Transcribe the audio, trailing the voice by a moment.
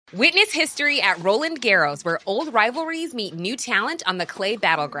Witness history at Roland Garros, where old rivalries meet new talent on the clay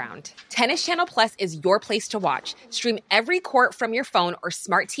battleground. Tennis Channel Plus is your place to watch. Stream every court from your phone or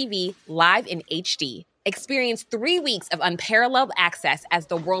smart TV live in HD. Experience 3 weeks of unparalleled access as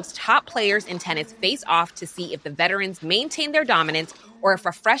the world's top players in tennis face off to see if the veterans maintain their dominance or if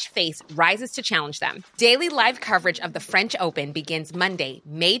a fresh face rises to challenge them. Daily live coverage of the French Open begins Monday,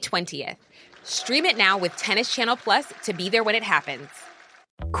 May 20th. Stream it now with Tennis Channel Plus to be there when it happens.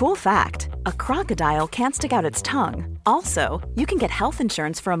 Cool fact, a crocodile can't stick out its tongue. Also, you can get health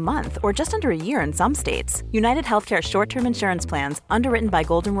insurance for a month or just under a year in some states. United Healthcare short-term insurance plans, underwritten by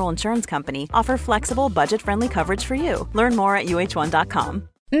Golden Rule Insurance Company, offer flexible, budget-friendly coverage for you. Learn more at uh1.com.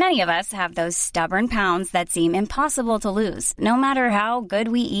 Many of us have those stubborn pounds that seem impossible to lose, no matter how good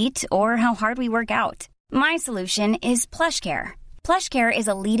we eat or how hard we work out. My solution is PlushCare. PlushCare is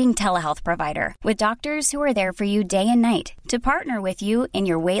a leading telehealth provider with doctors who are there for you day and night to partner with you in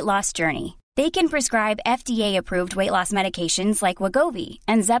your weight loss journey. They can prescribe FDA-approved weight loss medications like Wegovy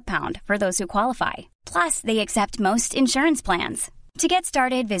and Zepbound for those who qualify. Plus, they accept most insurance plans. To get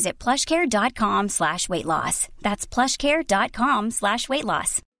started, visit plushcare.com/weightloss. That's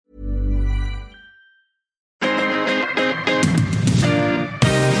plushcare.com/weightloss.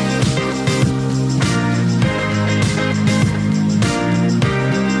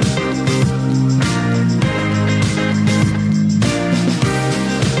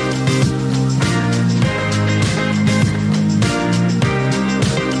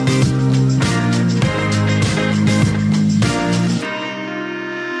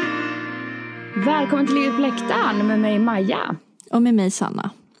 Välkommen till Livet på läktaren med mig Maja. Och med mig Sanna.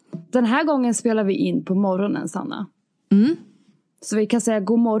 Den här gången spelar vi in på morgonen, Sanna. Så vi kan säga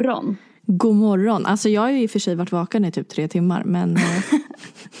god morgon. God morgon. Alltså jag har ju i och för sig varit vaken i typ 3 timmar. Men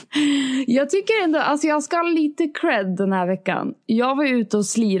jag tycker ändå, alltså jag ska ha lite cred den här veckan. Jag var ute och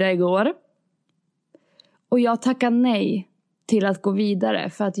slira igår. Och jag tackade nej till att gå vidare.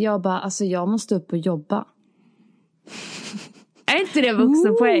 För att jag bara, alltså jag måste upp och jobba. Är inte det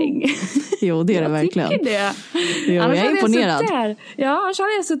vuxenpoäng? Jo, det är det verkligen. Jag tycker det. Jo, jag är imponerad. Annars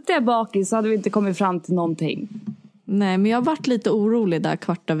hade jag suttit där bakis så hade vi inte kommit fram till någonting. Nej, men jag har varit lite orolig där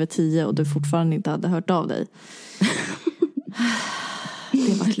 10:15 och du fortfarande inte hade hört av dig.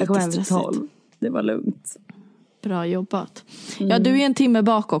 Det var lite stressigt. Det var lugnt. Bra jobbat. Ja, du är en timme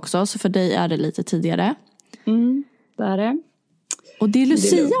bak också, så för dig är det lite tidigare. Det är det. Och det är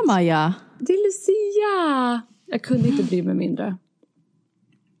Lucia, det är Maja. Det är Lucia. Jag kunde inte bry mig mindre.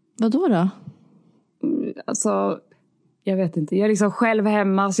 Vadå då? Alltså, jag vet inte. Jag är liksom själv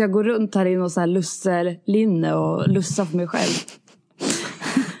hemma, så jag går runt här i någon sån här lusserlinne och lussar för mig själv.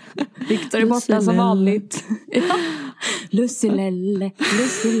 Victor är borta som vanligt. Lussilelle,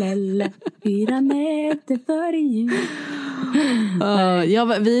 lussilelle, 4 meter före jul.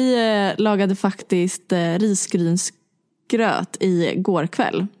 Vi lagade faktiskt risgrynsgröt i går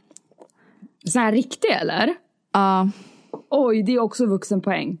kväll. Så här riktig eller? Ja. Oj, det är också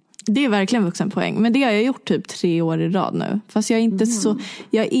vuxenpoäng. Det är verkligen vuxenpoäng. Men det har jag gjort typ 3 år i rad nu. Fast jag är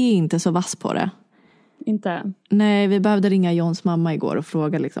inte så vass på det. Inte? Nej, vi behövde ringa Johns mamma igår och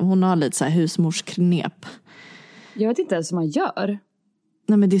fråga liksom. Hon har lite så här husmorsknep. Jag vet inte ens hur man gör.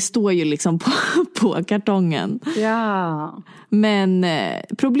 Nej, men det står ju liksom på kartongen. Ja. Men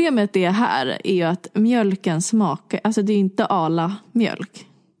problemet är ju att mjölken smakar. Alltså det är inte ala mjölk.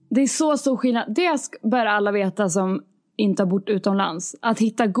 Det är så stor skillnad. Det bör alla veta som inte har bott utomlands. Att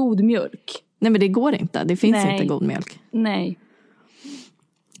hitta god mjölk. Nej, men det går inte. Det finns inte god mjölk.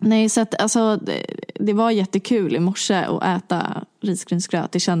 Nej, så att alltså det var jättekul i morse att äta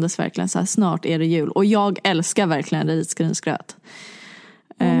risgrynsgröt. Det kändes verkligen så här, snart är det jul. Och jag älskar verkligen risgrynsgröt.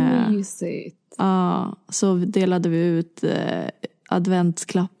 Mysigt. Ja, så delade vi ut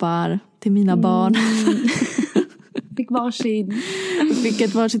adventsklappar till mina barn. Fick varsin. Fick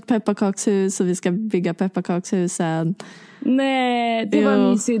ett varsitt pepparkakshus och vi ska bygga pepparkakshusen. Nej, det var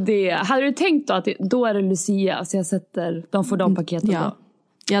en mysig idé. Hade du tänkt då att då är det Lucia, så de får de paketen då?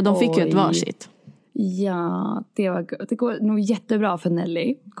 Ja, de fick ju ett varsitt. Ja, det går nog jättebra för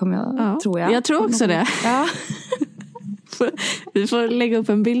Nelly, tror jag. Jag tror också det. Ja. Vi får lägga upp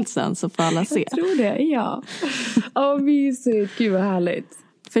en bild sen så får alla se. Jag tror det, ja. Mysigt, gud vad härligt.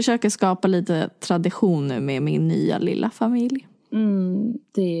 Försöker skapa lite tradition nu med min nya lilla familj.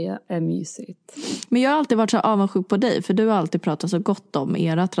 Det är mysigt. Men jag har alltid varit så avundsjuk på dig. För du har alltid pratat så gott om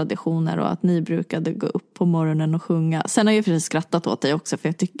era traditioner. Och att ni brukade gå upp på morgonen och sjunga. Sen har jag precis skrattat åt dig också. För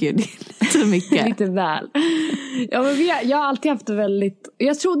jag tycker det är lite mycket. Lite väl. Ja, men jag har alltid haft det väldigt...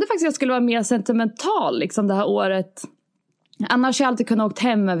 Jag trodde faktiskt jag skulle vara mer sentimental liksom det här året. Annars har jag alltid kunnat åkt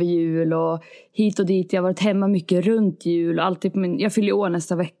hem över jul och hit och dit. Jag har varit hemma mycket runt jul. Och alltid jag fyller år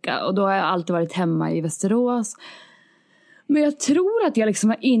nästa vecka. Och då har jag alltid varit hemma i Västerås. Men jag tror att jag liksom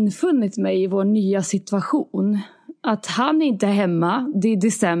har infunnit mig i vår nya situation. Att han inte är hemma. Det är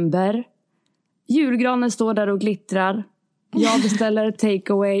december. Julgranen står där och glittrar. Jag beställer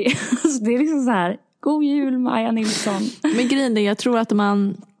takeaway. Det är liksom så här. God jul, Maja Nilsson. Men grejen är, jag tror att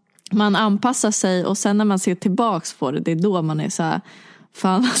man anpassar sig. Och sen när man ser tillbaks på det. Det är då man är så här.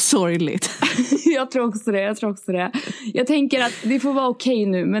 Fan vad sorgligt. Jag tror också det. Jag tänker att det får vara okej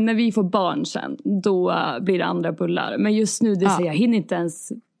nu. Men när vi får barn sen. Då blir det andra bullar. Men just nu, säger jag hinner inte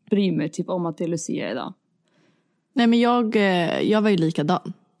ens bry mig typ om att det är Lucia idag. Nej, men jag var ju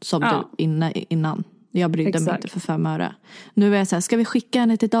likadan som du innan. Jag brydde mig inte för 5 öre. Nu är jag så här, ska vi skicka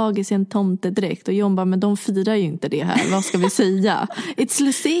henne till dagis i en tomtedräkt? Och John bara, men de firar ju inte det här. Vad ska vi säga? It's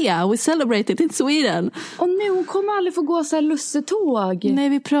Lucia, we celebrate it in Sweden. Och nu, hon kommer aldrig få gå så här lussetåg. Nej,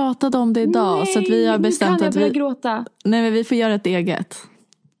 vi pratade om det idag. Nej, så att vi har bestämt att gråta. Nej, men vi får göra ett eget.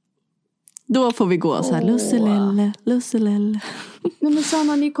 Då får vi gå så här, lusselelle. Nej, men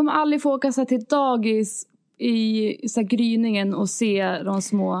Sanna, ni kommer aldrig få åka så här till dagis i så här gryningen och se de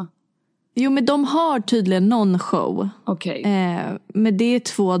små... Jo, men de har tydligen någon show. Okej. Men det är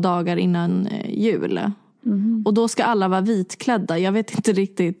 2 dagar innan jul. Mm. Och då ska alla vara vitklädda. Jag vet inte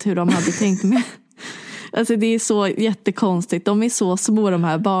riktigt hur de hade tänkt med. Alltså det är så jättekonstigt. De är så små, de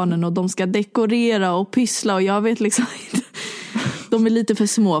här barnen. Och de ska dekorera och pyssla. Och jag vet liksom inte. De är lite för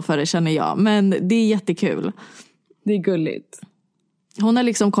små för det, känner jag. Men det är jättekul. Det är gulligt. Hon har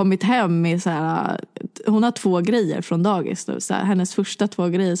liksom kommit hem med så här, hon har 2 grejer från dagis nu, så här, hennes första 2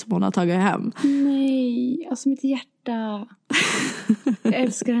 grejer som hon har tagit hem. Nej, alltså mitt hjärta. Jag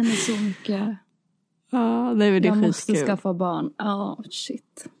älskar henne så mycket. Ja, nej, men det är jag skitkul. måste skaffa barn.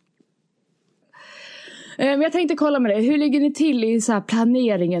 Shit. Men jag tänkte kolla med dig. Hur ligger ni till i så här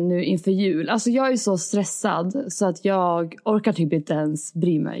planeringen nu inför jul? Alltså jag är så stressad så att jag orkar typ inte ens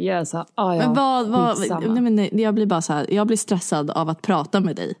bry mig. Jag är så här, men nej, jag blir bara så här, jag blir stressad av att prata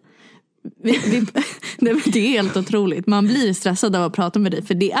med dig. Det är helt otroligt. Man blir stressad av att prata med dig,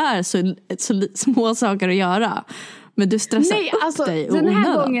 för det är så små saker att göra. Men du stressar upp dig och den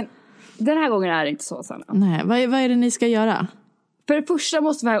här gången är det inte så, Sanna. Nej, vad är det ni ska göra? För det första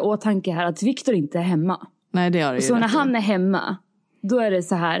måste vi ha i åtanke här att Victor inte är hemma. Nej, det har det ju. Så när han är hemma, då är det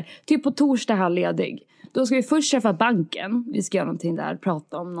så här, typ på torsdag är han ledig. Då ska vi först träffa banken. Vi ska göra någonting där,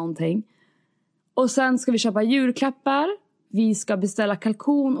 prata om någonting. Och sen ska vi köpa julklappar. Vi ska beställa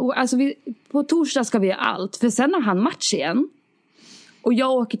kalkon. Och alltså på torsdag ska vi göra allt. För sen har han match igen. Och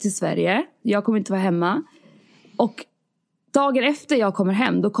jag åker till Sverige. Jag kommer inte vara hemma. Och dagen efter jag kommer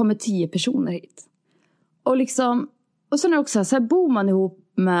hem, då kommer 10 personer hit. Och liksom... Och sen är det också så här, bor man ihop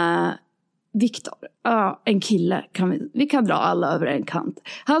med Victor, en kille, vi kan dra alla över en kant.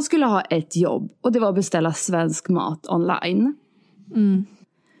 Han skulle ha ett jobb och det var att beställa svensk mat online. Mm.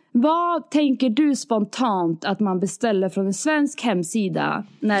 Vad tänker du spontant att man beställer från en svensk hemsida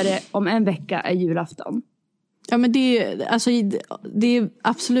när det om en vecka är julafton? Ja, men det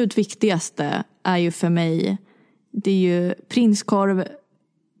absolut viktigaste är ju för mig, det är ju prinskorv,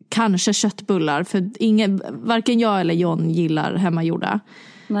 kanske köttbullar, för varken jag eller John gillar hemmagjorda.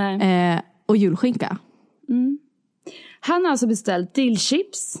 Nej. Och julskinka. Mm. Han har alltså beställt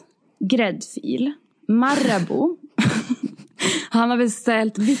dillchips, gräddfil, Marabou. Han har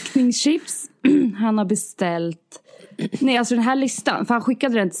beställt vickningschips. Han har beställt... Nej, alltså den här listan. För han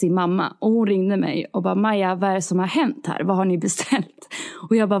skickade den till sin mamma. Och hon ringde mig och bara, Maja, vad är det som har hänt här? Vad har ni beställt?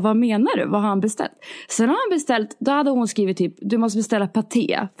 Och jag bara, vad menar du? Vad har han beställt? Sen har han beställt... Då hade hon skrivit typ, du måste beställa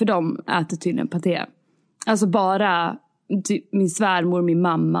paté. För de äter tydligen paté. Alltså bara min svärmor, min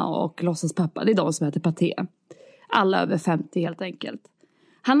mamma och låtsaspappa. Det är de som äter paté. Alla över 50 helt enkelt.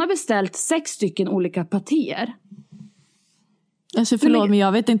 Han har beställt 6 stycken olika patéer. Alltså förlåt, men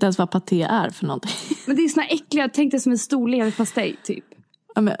jag vet inte ens vad paté är för någonting. Men det är såna äckliga, jag tänkte som en stor leverpastej typ.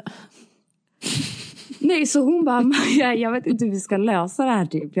 Ja, men... Nej, så hon bara, Maja, jag vet inte hur vi ska lösa det här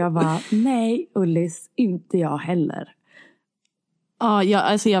typ. Jag bara, nej Ullis, inte jag heller.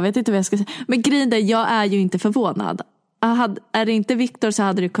 Alltså jag vet inte vad jag ska säga. Men grejen är, jag är ju inte förvånad. Är det inte Victor så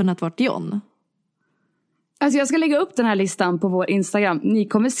hade det kunnat varit John. Alltså jag ska lägga upp den här listan på vår Instagram. Ni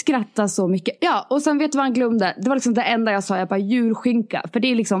kommer skratta så mycket. Ja, och sen vet du vad han glömde? Det var liksom det enda jag sa. Jag bara, julskinka. För det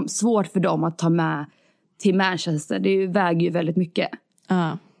är liksom svårt för dem att ta med till Manchester. Det väger ju väldigt mycket.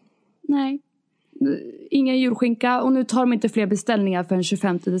 Nej. Ingen julskinka. Och nu tar de inte fler beställningar för den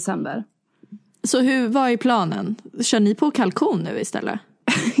 25 december. Så vad är planen? Kör ni på kalkon nu istället?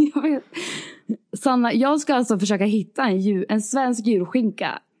 Jag vet. Sanna, jag ska alltså försöka hitta en svensk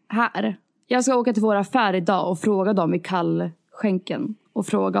julskinka här. Jag ska åka till vår affär idag och fråga dem i kallskänken. Och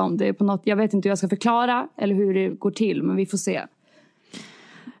fråga om det är på något. Jag vet inte hur jag ska förklara eller hur det går till. Men vi får se.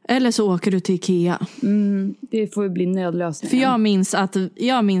 Eller så åker du till Ikea. Det får ju bli nödlösning. För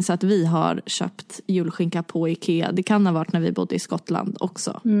jag minns att vi har köpt julskinka på Ikea. Det kan ha varit när vi bodde i Skottland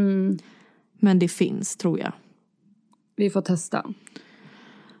också. Men det finns, tror jag. Vi får testa.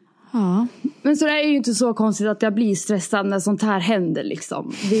 Ja. Men så det är ju inte så konstigt att jag blir stressad när sånt här händer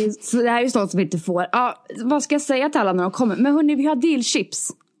liksom. Så det här är ju sånt som inte får. Ja, vad ska jag säga till alla när de kommer? Men hörni, vi har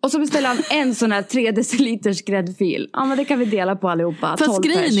dillchips. Och så beställer han en sån här 3 deciliters gräddfil. Ja, men det kan vi dela på allihopa. Fast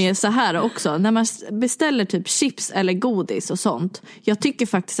grejen är så här också. När man beställer typ chips eller godis och sånt. Jag tycker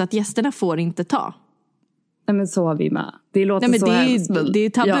faktiskt att gästerna får inte ta. Nej, men så har vi med. Det låter så hemskt. Det är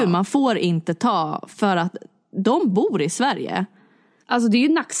tabu. Ja. Man får inte ta för att de bor i Sverige. Alltså det är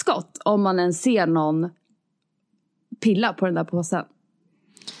ju nackskott om man ens ser någon pilla på den där påsen.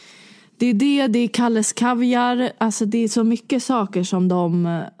 Det är Kalles kaviar. Alltså det är så mycket saker som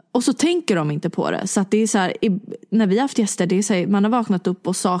de... Och så tänker de inte på det. Så att det är så här, när vi har haft gäster, det är så här, man har vaknat upp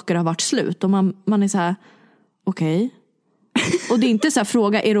och saker har varit slut. Och man är så här, okej. Och det är inte så här,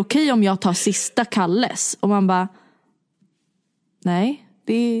 fråga, är det okej om jag tar sista Kalles? Och man bara, nej,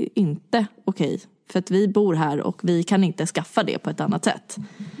 det är inte okej. För att vi bor här och vi kan inte skaffa det på ett annat sätt.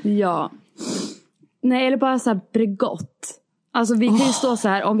 Ja. Nej, eller bara så här Bregott. Alltså vi kan ju stå så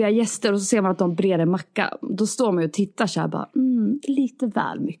här, om vi har gäster och så ser man att de breder macka. Då står man ju och tittar så här bara, lite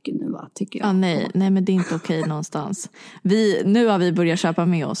väl mycket nu va, tycker jag. Ja, nej men det är inte okej någonstans. Nu har vi börjat köpa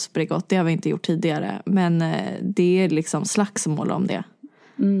med oss Bregott, det har vi inte gjort tidigare. Men det är liksom slagsmål om det.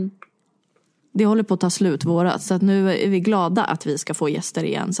 Det håller på att ta slut vårat. Så att nu är vi glada att vi ska få gäster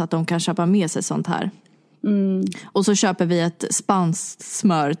igen. Så att de kan köpa med sig sånt här. Och så köper vi ett spanskt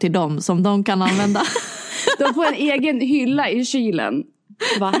smör till dem som de kan använda. De får en egen hylla i kylen.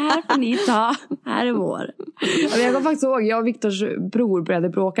 Bara, här får ni ta. Här är vår. Jag kommer faktiskt ihåg, jag och Viktors bror började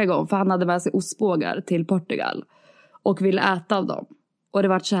bråka igång. För han hade med sig ostbågar till Portugal. Och ville äta av dem. Och det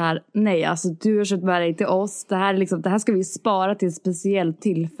var så här, nej alltså du har köpt med dig till oss. Det här ska vi spara till ett speciellt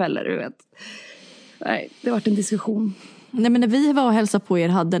tillfälle, du vet. Nej, det var en diskussion. Nej, men när vi var och hälsade på er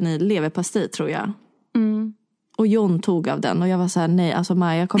hade ni leverpastej, tror jag. Och John tog av den och jag var så här, nej alltså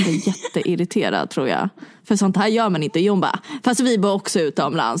Maja, jag kommer bli jätteirriterad tror jag. För sånt här gör man inte. John bara, fast vi bor också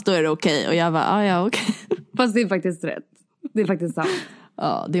utomlands, då är det okej. Och jag bara, ja okej. Fast det är faktiskt rätt. Det är faktiskt sant.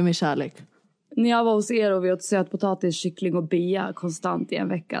 Ja, det är med kärlek. När jag var hos er och vi åt sötpotatis, kyckling och bea konstant i en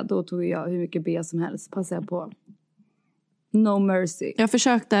vecka, då tog jag hur mycket bea som helst, passade jag på. No mercy. Jag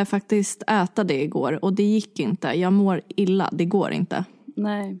försökte faktiskt äta det igår och det gick inte. Jag mår illa, det går inte.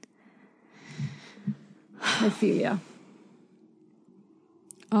 Nej. Det fyller jag.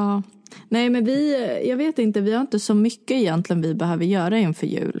 Ja. Nej, men jag vet inte, vi har inte så mycket egentligen vi behöver göra inför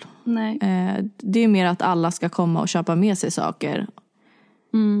jul. Nej. Det är mer att alla ska komma och köpa med sig saker.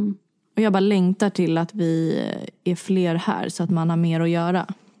 Och jag bara längtar till att vi är fler här så att man har mer att göra.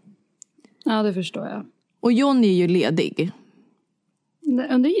 Ja, det förstår jag. Och John är ju ledig.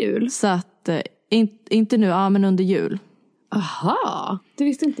 Under jul? Så att, inte nu, ja men under jul. Aha, det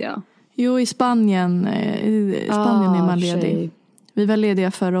visste inte jag. Jo, i Spanien är man ledig. Tjej. Vi var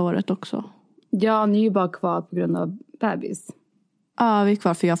lediga förra året också. Ja, ni är ju bara kvar på grund av bebis. Ja, vi är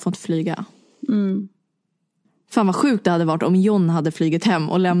kvar för jag får inte flyga. Fan vad sjukt det hade varit om John hade flygit hem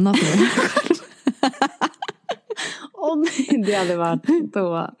och lämnat mig. Om det hade varit,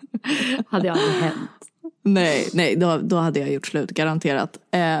 då hade jag aldrig hänt. Nej, då hade jag gjort slut, garanterat.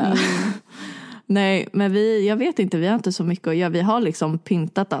 Nej, men jag vet inte, vi har inte så mycket att göra. Vi har liksom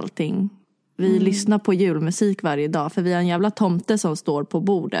pyntat allting. Vi lyssnar på julmusik varje dag. För vi har en jävla tomte som står på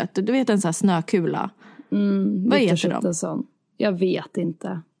bordet. Du vet, en sån här snökula. Vad heter de? Sån. Jag vet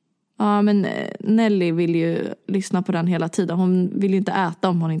inte. Ja, men Nelly vill ju lyssna på den hela tiden. Hon vill ju inte äta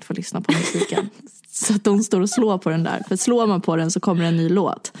om hon inte får lyssna på musiken. Så att hon står och slår på den där. För slår man på den så kommer en ny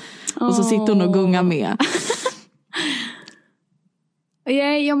låt. Och så sitter hon och gungar med.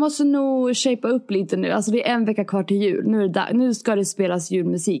 Jag måste nog shapea upp lite nu. Alltså det är en vecka kvar till jul. Nu ska det spelas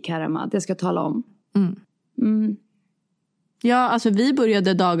julmusik här hemma. Det ska jag tala om. Ja, alltså vi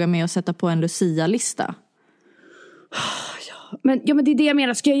började dagen med att sätta på en Lucia-lista. Men det är det jag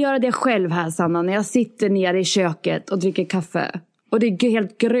menar. Ska jag göra det själv här, Sanna? När jag sitter nere i köket och dricker kaffe. Och det är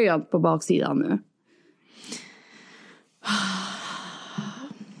helt grönt på baksidan nu.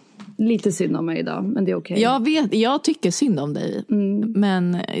 Lite synd om mig idag, men det är okej. Jag tycker synd om dig.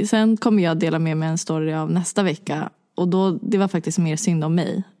 Men sen kommer jag dela med mig en story av nästa vecka. Och då, det var faktiskt mer synd om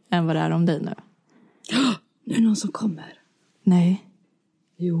mig än vad det är om dig nu. Nu är det någon som kommer. Nej.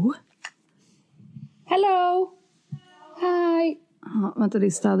 Jo. Hello. Hi. Ja, vänta, det är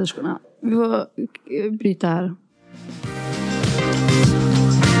städerskorna. Vi får bryta här.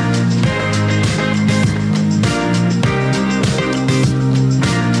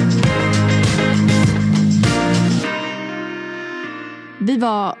 Vi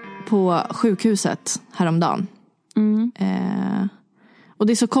var på sjukhuset häromdagen. Och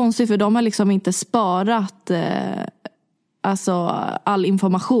det är så konstigt för de har liksom inte sparat alltså all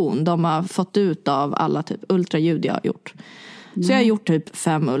information de har fått ut av alla typ ultraljud jag har gjort. Så jag har gjort typ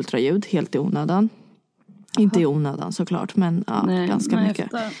 5 ultraljud helt i onödan. Inte i onödan såklart, men ja, ganska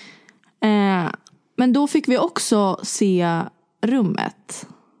mycket. Men då fick vi också se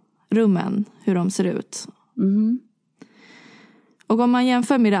rummen, hur de ser ut. Och om man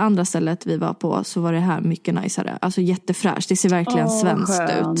jämför med det andra stället vi var på så var det här mycket najsare. Alltså jättefräscht, det ser verkligen svenskt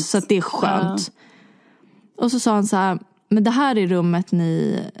ut. Så att det är skönt. Och så sa han så här, men det här är rummet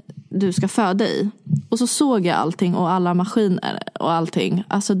du ska föda i. Och så såg jag allting och alla maskiner och allting.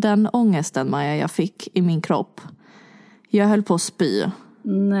 Alltså den ångesten, Maja, jag fick i min kropp. Jag höll på att spy.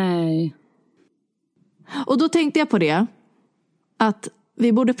 Nej. Och då tänkte jag på det. Att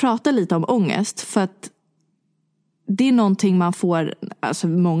vi borde prata lite om ångest. För att det är någonting man får, alltså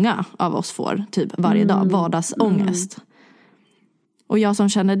många av oss får typ varje dag. Vardagsångest. Och jag som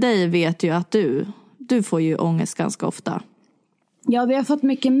känner dig vet ju att du får ju ångest ganska ofta. Ja, vi har fått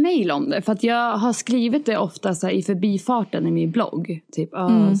mycket mejl om det. För att jag har skrivit det ofta så här, i förbifarten i min blogg. Typ,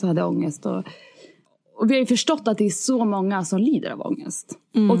 så hade jag ångest. Och vi har ju förstått att det är så många som lider av ångest.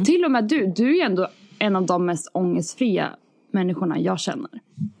 Och till och med du är ju ändå en av de mest ångestfria människorna jag känner.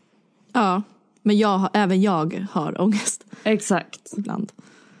 Ja, men även jag har ångest. Exakt. Ibland.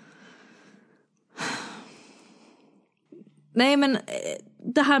 Nej, men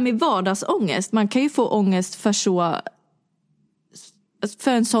det här med vardagsångest. Man kan ju få ångest för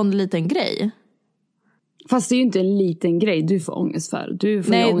en sån liten grej. Fast det är ju inte en liten grej du får ångest för. Du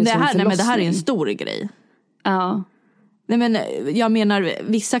får ångest för en förlossning. Men det här är en stor grej. Ja. Nej, men jag menar,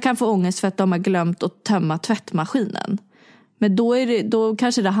 vissa kan få ångest för att de har glömt att tömma tvättmaskinen. Men då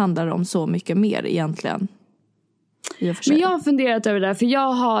kanske det handlar om så mycket mer egentligen. Men jag har funderat över det där. För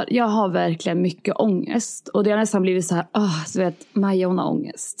jag har verkligen mycket ångest. Och det har nästan blivit så här, så vet, Maja, hon har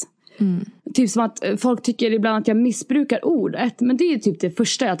ångest. Typ som att folk tycker ibland att jag missbrukar ordet. Men det är typ det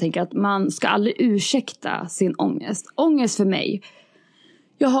första jag tänker, att man ska aldrig ursäkta sin ångest. Ångest för mig,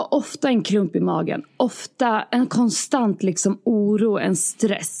 jag har ofta en klump i magen. Ofta en konstant liksom oro, en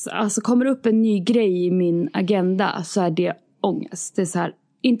stress. Alltså kommer upp en ny grej i min agenda så är det ångest. Det är så här,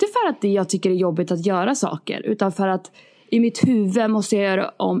 inte för att jag tycker det är jobbigt att göra saker, utan för att i mitt huvud måste jag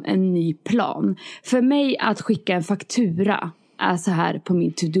göra om en ny plan. För mig att skicka en faktura är så här på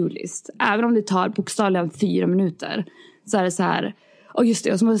min to-do-list. Även om det tar bokstavligen 4 minuter så är det så här, och just det,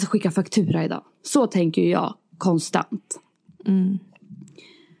 jag måste skicka faktura idag. Så tänker jag konstant.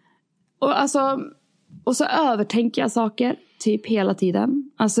 Och så övertänker jag saker typ hela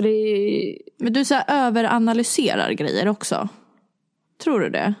tiden. Alltså Men du så här överanalyserar grejer också. Tror du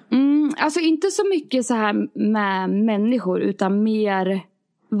det? Alltså inte så mycket så här med människor, utan mer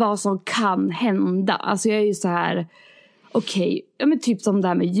vad som kan hända. Alltså jag är ju så här, okej, men typ som det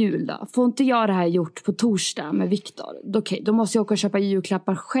här med jul då. Får inte jag det här gjort på torsdag med Viktor? Okej, då måste jag åka och köpa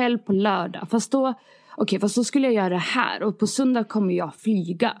julklappar själv på lördag. Fast då skulle jag göra det här. Och på söndag kommer jag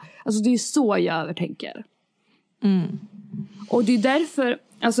flyga. Alltså det är ju så jag övertänker. Och det är därför,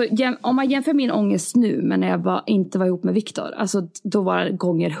 alltså om man jämför min ångest nu med när jag inte var ihop med Viktor, alltså då var det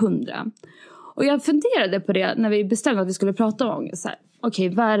gånger 100. Och jag funderade på det när vi bestämde att vi skulle prata om ångest. Okej,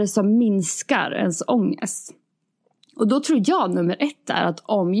 vad är det som minskar ens ångest? Och då tror jag nummer 1 är att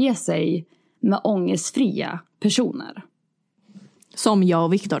omge sig med ångestfria personer. Som jag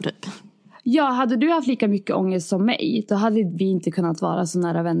och Viktor typ. Ja, hade du haft lika mycket ångest som mig, då hade vi inte kunnat vara så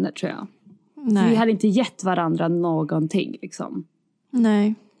nära vänner, tror jag. Nej. Vi hade inte gett varandra någonting liksom.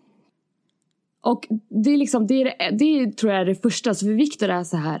 Nej. Och det är liksom, det tror jag är det första. Så för Viktor är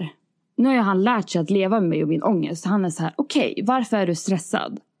så här, nu har han lärt sig att leva med mig och min ångest. Han är så här, okej, varför är du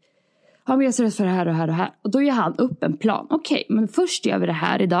stressad? Ja, men jag är stressad för det här och här och här. Och då gör han upp en plan. Okej, men först gör vi det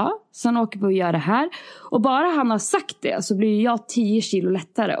här idag. Sen åker vi och gör det här. Och bara han har sagt det så blir jag 10 kilo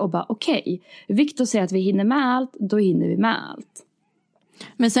lättare. Och bara okej, Viktor säger att vi hinner med allt. Då hinner vi med allt.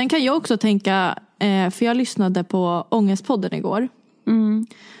 Men sen kan jag också tänka, för jag lyssnade på Ångestpodden igår.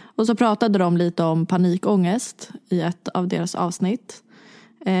 Och så pratade de lite om panikångest i ett av deras avsnitt.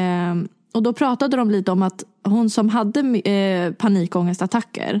 Och då pratade de lite om att hon som hade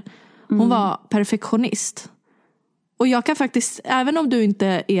panikångestattacker, hon var perfektionist. Och jag kan faktiskt, även om du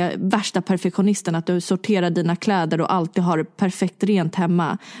inte är värsta perfektionisten, att du sorterar dina kläder och alltid har perfekt rent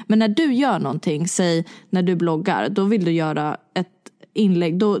hemma. Men när du gör någonting, säg när du bloggar, då vill du göra ett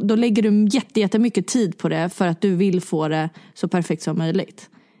inlägg, då lägger du jättemycket tid på det för att du vill få det så perfekt som möjligt.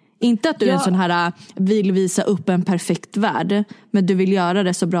 Inte att du är en sån här vill visa upp en perfekt värld, men du vill göra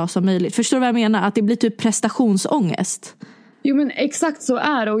det så bra som möjligt. Förstår du vad jag menar? Att det blir typ prestationsångest. Jo, men exakt så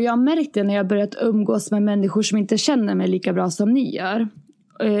är det. Och jag har märkt det när jag börjat umgås med människor som inte känner mig lika bra som ni gör.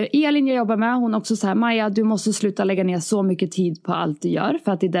 Elin jag jobbar med, hon också så här: Maja, du måste sluta lägga ner så mycket tid på allt du gör,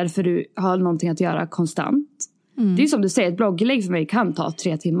 för att det är därför du har någonting att göra konstant. Det är som du säger, ett blogglägg för mig kan ta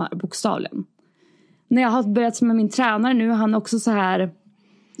 3 timmar, bokstavligen. När jag har börjat med min tränare nu, han också så här,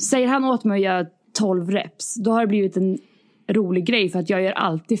 säger han åt mig att göra 12 reps, då har det blivit en rolig grej, för att jag gör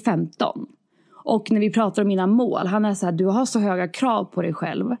alltid 15. Och när vi pratar om mina mål, han är så här: du har så höga krav på dig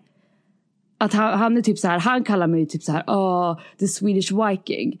själv. Att han är typ så här, han kallar mig typ så här, the Swedish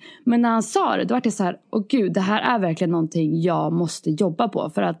Viking. Men när han sa det, då var det så här, gud, det här är verkligen någonting jag måste jobba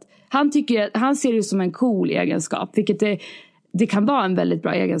på. För att han ser det som en cool egenskap, vilket det kan vara en väldigt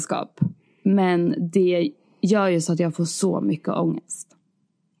bra egenskap. Men det gör ju så att jag får så mycket ångest.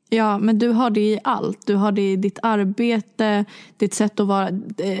 Ja, men du har det i allt. Du har det i ditt arbete, ditt sätt att vara,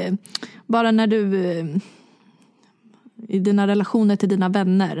 bara när du i dina relationer till dina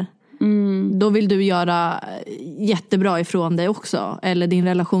vänner. Då vill du göra jättebra ifrån dig också. Eller din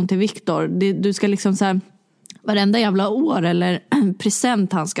relation till Viktor. Du ska liksom så här, varenda jävla år eller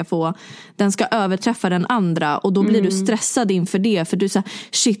present han ska få, den ska överträffa den andra. Och då blir du stressad inför det. För du säger,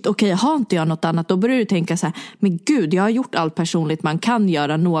 shit, okej, har inte jag något annat? Då börjar du tänka så här, men gud, jag har gjort allt personligt man kan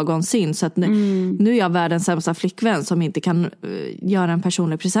göra någonsin. Så att nu är jag världens sämsta flickvän som inte kan göra en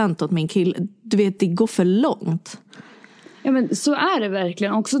personlig present åt min kille. Du vet, det går för långt. Ja, men så är det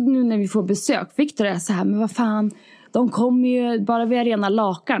verkligen. Också nu när vi får besök. Victor är så här, men vad fan, de kommer ju bara vid rena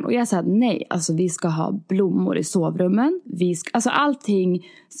lakan. Och jag säger nej, alltså vi ska ha blommor i sovrummen. Alltså allting,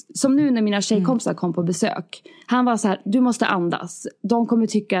 som nu när mina tjejkompisar kom på besök. Han var så här, du måste andas. De kommer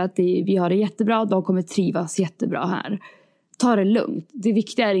tycka att vi har det jättebra. De kommer trivas jättebra här. Ta det lugnt. Det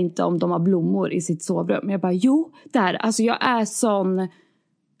viktiga är inte om de har blommor i sitt sovrum. Jag bara, alltså jag är sån...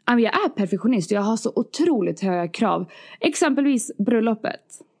 Jag är perfektionist och jag har så otroligt höga krav. Exempelvis bröllopet.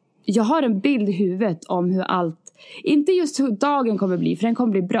 Jag har en bild i huvudet om hur allt... Inte just hur dagen kommer bli, för den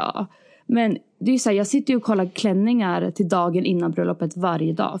kommer bli bra. Men det är så här, jag sitter ju och kollar klänningar till dagen innan bröllopet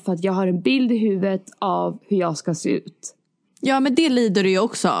varje dag. För att jag har en bild i huvudet av hur jag ska se ut. Ja, men det lider du ju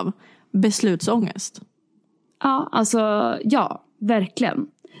också av. Beslutsångest. Ja, alltså, ja, verkligen.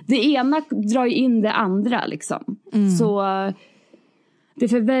 Det ena drar ju in det andra liksom. Så... det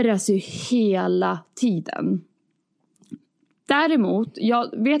förvärras ju hela tiden. Däremot,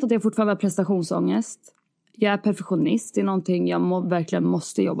 jag vet att jag fortfarande har prestationsångest. Jag är perfektionist. Det är någonting jag verkligen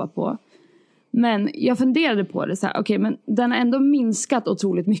måste jobba på. Men jag funderade på det så här. Okej, men den har ändå minskat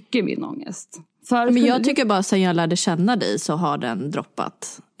otroligt mycket, min ångest. Men jag tycker bara sen jag lärde känna dig så har den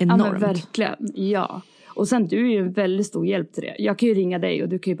droppat enormt. Ja, men verkligen. Ja. Och sen, du är ju en väldigt stor hjälp till det. Jag kan ju ringa dig och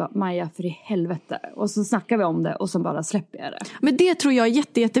du kan ju bara, Maja, för i helvete. Och så snackar vi om det och så bara släpper jag det. Men det tror jag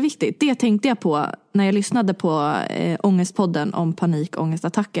är jätteviktigt. Det tänkte jag på när jag lyssnade på Ångestpodden om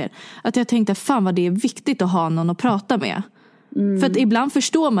panikångestattacker. Att jag tänkte, fan vad det är viktigt att ha någon att prata med. För att ibland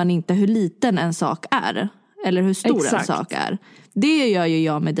förstår man inte hur liten en sak är. Eller hur stor en sak är. Det gör ju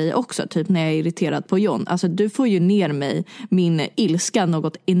jag med dig också, typ när jag är irriterad på John. Alltså du får ju ner min ilska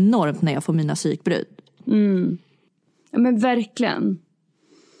något enormt när jag får mina psykbryt. Ja, men verkligen.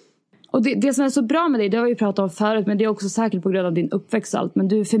 Och det som är så bra med dig, det har vi pratat om förut, men det är också säkert på grund av din uppväxt och allt, men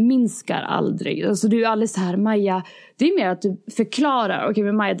du förminskar aldrig. Alltså du är aldrig så här, Maja, det är mer att du förklarar, okej,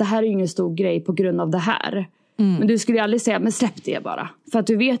 men Maja, det här är ingen stor grej på grund av det här. Men du skulle aldrig säga, men släpp det bara. För att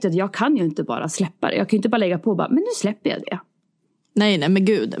du vet att jag kan ju inte bara släppa det. Jag kan ju inte bara lägga på och bara, men nu släpper jag det. Nej, men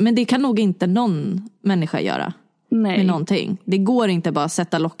gud. Men det kan nog inte någon människa göra. Nej. Med någonting. Det går inte bara att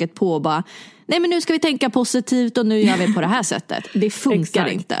sätta locket på och bara, nej men nu ska vi tänka positivt och nu gör vi på det här sättet. Det funkar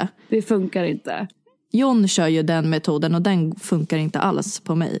inte. Det funkar inte. John kör ju den metoden och den funkar inte alls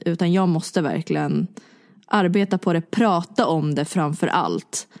på mig. Utan jag måste verkligen arbeta på det, prata om det framför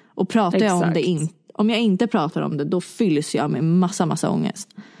allt. Och pratar jag om det om jag inte pratar om det, då fylls jag med massa ångest.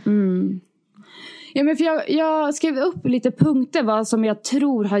 Ja, men för jag skrev upp lite punkter som jag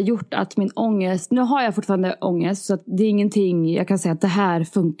tror har gjort att min ångest... Nu har jag fortfarande ångest, så att det är ingenting jag kan säga att det här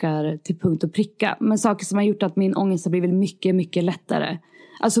funkar till punkt och pricka. Men saker som har gjort att min ångest har blivit mycket, mycket lättare.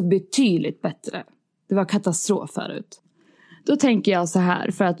 Alltså betydligt bättre. Det var katastrof förut. Då tänker jag så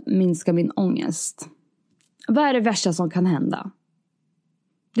här, för att minska min ångest. Vad är det värsta som kan hända?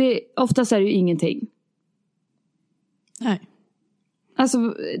 Oftast är det ju ingenting. Nej.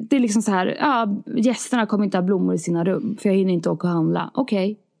 Alltså det är liksom så här, gästerna kommer inte ha blommor i sina rum för jag hinner inte åka och handla.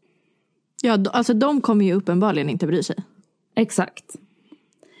 Okej. Ja, alltså de kommer ju uppenbarligen inte bry sig. Exakt.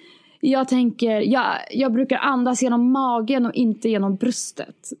 Jag tänker, jag brukar andas genom magen och inte genom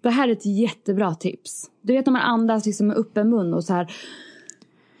bröstet. Det här är ett jättebra tips. Du vet när man andas liksom med öppen mun och så här.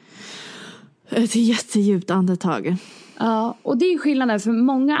 Ett jättedjupt andetag. Ja, och det är skillnaden för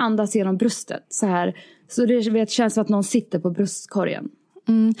många andas genom bröstet så här. Så det känns som att någon sitter på bröstkorgen.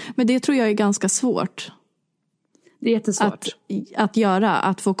 Men det tror jag är ganska svårt. Det är jättesvårt. Att göra,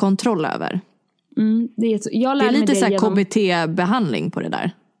 att få kontroll över. Det är lite så här KBT-behandling på det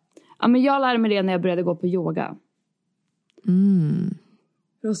där. Ja, men jag lärde mig det när jag började gå på yoga.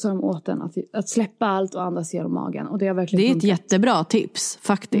 Då sa de åt en att släppa allt och andas genom magen. Och det är verkligen ett jättebra tips,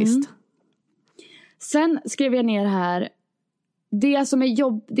 faktiskt. Sen skrev jag ner här.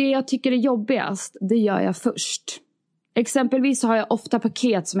 Det jag tycker är jobbigast, det gör jag först. Exempelvis så har jag ofta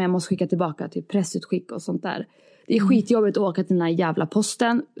paket som jag måste skicka tillbaka. Typ pressutskick och sånt där. Det är skitjobbigt att åka till den här jävla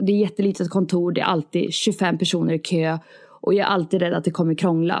posten. Det är jättelitet kontor. Det är alltid 25 personer i kö. Och jag är alltid rädd att det kommer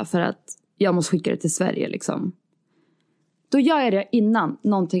krångla. För att jag måste skicka det till Sverige liksom. Då gör jag det innan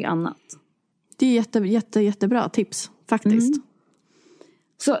någonting annat. Det är jättebra tips faktiskt.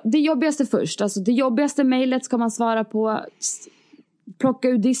 Så det jobbigaste först. Alltså det jobbigaste mejlet ska man svara på. Plocka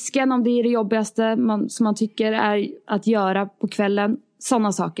ur disken om det är det jobbigaste som man tycker är att göra på kvällen.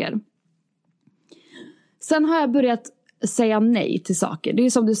 Sådana saker. Sen har jag börjat säga nej till saker. Det är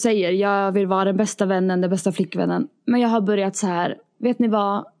som du säger, jag vill vara den bästa vännen, den bästa flickvännen. Men jag har börjat så här, vet ni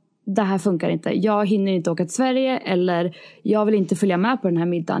vad? Det här funkar inte. Jag hinner inte åka till Sverige eller jag vill inte följa med på den här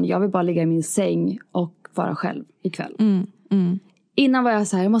middagen. Jag vill bara ligga i min säng och vara själv ikväll. Innan var jag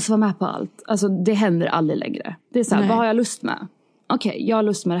så här, jag måste vara med på allt. Alltså det händer aldrig längre. Det är så här, vad har jag lust med? Okej, jag har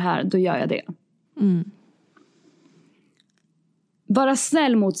lust med det här, då gör jag det. Vara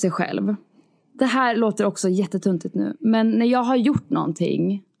snäll mot sig själv. Det här låter också jättetuntigt nu. Men när jag har gjort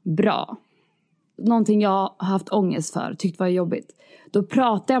någonting bra. Någonting jag har haft ångest för. Tyckt var jobbigt. Då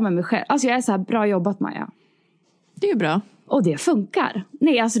pratar jag med mig själv. Alltså jag är så här, bra jobbat Maja. Det är ju bra. Och det funkar.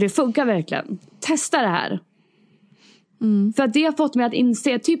 Nej, alltså det funkar verkligen. Testa det här. För att det har fått mig att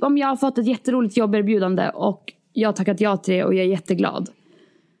inse. Typ om jag har fått ett jätteroligt jobberbjudande. Och jag har tackat ja till det och jag är jätteglad.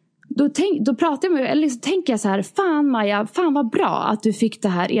 Då pratar jag med, eller så tänker jag så här, fan Maja, fan vad bra att du fick det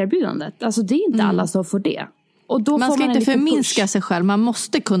här erbjudandet. Alltså det är inte alla som får det. Och då man ska får inte förminska sig själv, man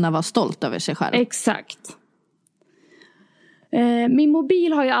måste kunna vara stolt över sig själv. Exakt. Min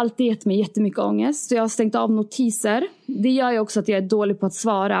mobil har ju alltid gett mig jättemycket ångest. Så jag har stängt av notiser. Det gör ju också att jag är dålig på att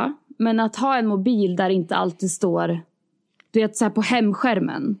svara. Men att ha en mobil där inte alltid står, du vet så här på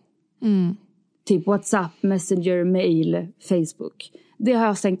hemskärmen. Typ WhatsApp, Messenger, mail, Facebook. Det har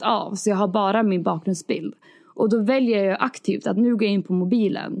jag stängt av, så jag har bara min bakgrundsbild. Och då väljer jag aktivt att nu går jag in på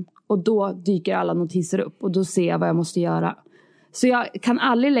mobilen. Och då dyker alla notiser upp. Och då ser jag vad jag måste göra. Så jag kan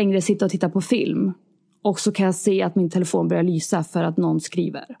aldrig längre sitta och titta på film. Och så kan jag se att min telefon börjar lysa för att någon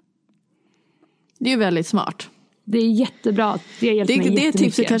skriver. Det är ju väldigt smart. Det är jättebra. Det är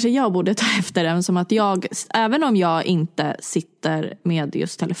tipset kanske jag borde ta efter. Även som att även om jag inte sitter med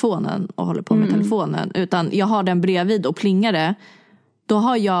just telefonen och håller på med telefonen. Utan jag har den bredvid och plingar det. Då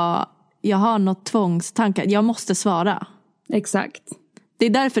har jag har något tvångstankar. Jag måste svara. Exakt. Det är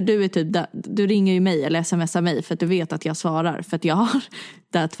därför du ringer ju mig eller smsar mig. För att du vet att jag svarar. För att jag har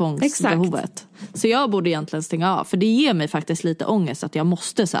det här tvångsbehovet. Exakt. Så jag borde egentligen stänga av. För det ger mig faktiskt lite ångest att jag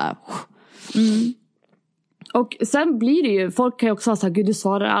måste så här. Och sen blir det ju, folk kan ju också säga så här, gud du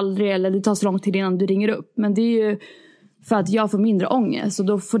svarar aldrig. Eller det tar så lång tid innan du ringer upp. Men det är ju för att jag får mindre ångest. Och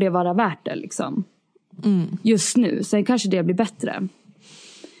då får det vara värt det liksom. Just nu. Sen kanske det blir bättre.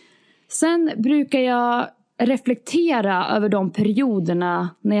 Sen brukar jag reflektera över de perioderna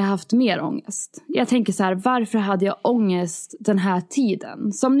när jag haft mer ångest. Jag tänker så här, varför hade jag ångest den här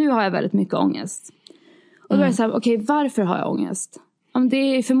tiden? Som nu har jag väldigt mycket ångest. Och då är det så här, okej, varför har jag ångest? Det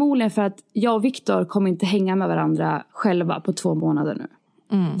är förmodligen för att jag och Viktor kommer inte hänga med varandra själva på 2 månader nu.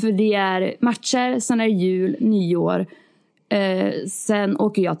 För det är matcher, sen är det jul, nyår. Sen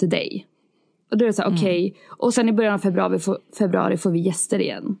åker jag till dig. Och då är det så här, okej. Och sen i början av februari får vi gäster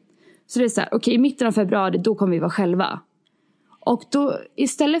igen. Så det är så här, okej, i mitten av februari då kommer vi vara själva. Och då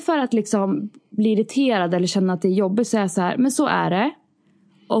istället för att liksom bli irriterad eller känna att det är jobbigt så är jag så här, men så är det.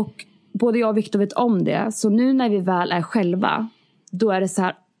 Och både jag och Viktor vet om det. Så nu när vi väl är själva, då är det så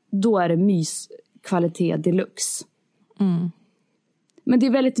här, då är det myskvalitet deluxe. Men det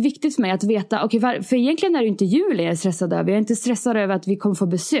är väldigt viktigt för mig att veta, okej, för egentligen är det inte jul jag är stressad över. Jag är inte stressad över att vi kommer få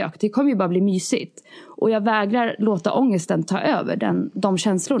besök. Det kommer ju bara bli mysigt. Och jag vägrar låta ångesten ta över de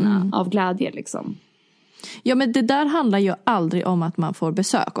känslorna av glädje liksom. Ja, men det där handlar ju aldrig om att man får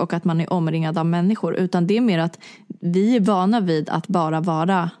besök och att man är omringad av människor. Utan det är mer att vi är vana vid att bara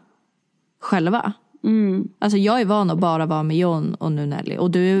vara själva. Alltså jag är van att bara vara med John och nu Nelly.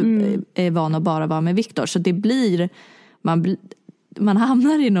 Och du är van att bara vara med Victor. Så det blir... Man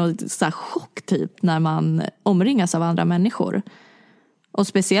hamnar i någon så här chock typ när man omringas av andra människor. Och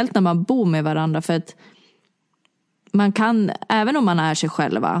speciellt när man bor med varandra. För att man kan, även om man är sig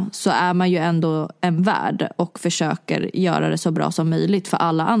själva, så är man ju ändå en värd och försöker göra det så bra som möjligt för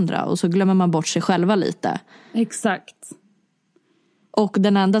alla andra. Och så glömmer man bort sig själva lite. Exakt. Och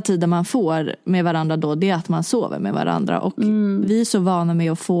den enda tiden man får med varandra då, det är att man sover med varandra. Och vi är så vana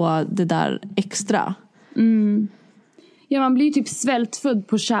med att få det där extra. Ja, man blir typ svältfödd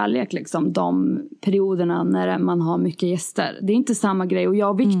på kärlek liksom, de perioderna när man har mycket gäster. Det är inte samma grej. Och jag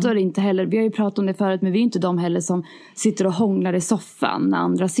och Victor är inte heller, vi har ju pratat om det förut, men vi är inte de heller som sitter och hånglar i soffan när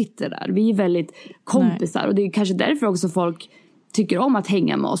andra sitter där. Vi är väldigt kompisar. Nej. Och det är kanske därför också folk tycker om att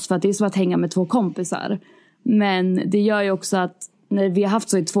hänga med oss. För att det är som att hänga med 2 kompisar. Men det gör ju också att när vi har haft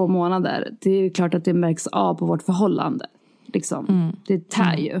så i 2 månader, det är klart att det märks av på vårt förhållande. Liksom. Det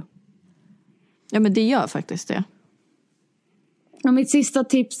tär ju. Ja, men det gör faktiskt det. Och mitt sista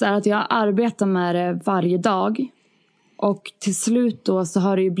tips är att jag arbetar med det varje dag. Och till slut då så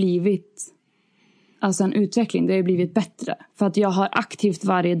har det ju blivit alltså en utveckling. Det har ju blivit bättre. För att jag har aktivt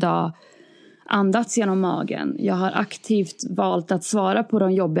varje dag andats genom magen. Jag har aktivt valt att svara på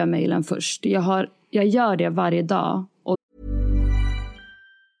de jobbiga mejlen först. Jag gör det varje dag.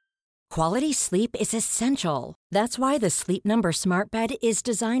 Quality sleep is essential. That's why the Sleep Number Smart Bed is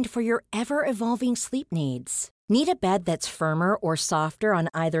designed for your ever-evolving sleep needs. Need a bed that's firmer or softer on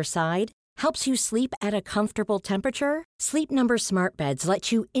either side? Helps you sleep at a comfortable temperature? Sleep Number Smart Beds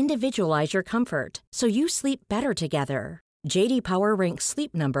let you individualize your comfort, so you sleep better together. JD Power ranks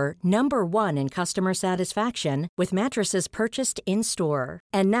Sleep Number #1 in customer satisfaction with mattresses purchased in-store.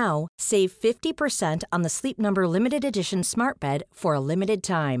 And now, save 50% on the Sleep Number Limited Edition Smart Bed for a limited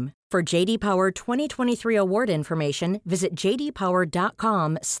time. For JD Power 2023 award information, visit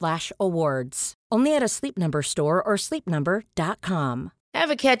jdpower.com/awards. Only at a Sleep Number store or sleepnumber.com.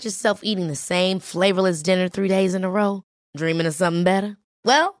 Ever catch yourself eating the same flavorless dinner 3 days in a row? Dreaming of something better?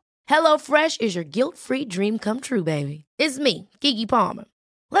 Well, HelloFresh is your guilt-free dream come true, baby. It's me, Keke Palmer.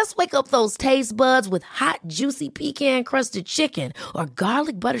 Let's wake up those taste buds with hot, juicy pecan-crusted chicken or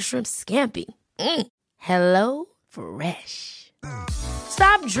garlic butter shrimp scampi. Hello Fresh.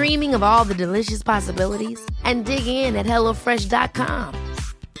 Stop dreaming of all the delicious possibilities and dig in at HelloFresh.com.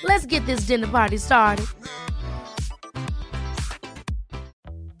 Let's get this dinner party started.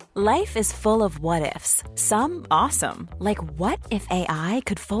 Life is full of what-ifs. Some awesome, like what if AI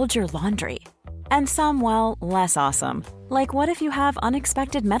could fold your laundry? And some, well, less awesome, like what if you have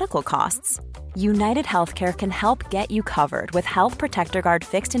unexpected medical costs? United Healthcare can help get you covered with Health Protector Guard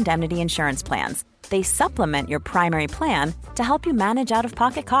fixed indemnity insurance plans. They supplement your primary plan to help you manage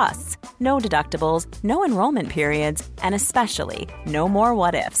out-of-pocket costs. No deductibles, no enrollment periods, and especially no more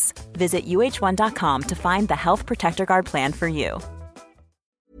what-ifs. Visit uh1.com to find the Health Protector Guard plan for you.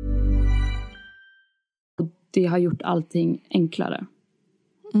 Det har gjort allting enklare.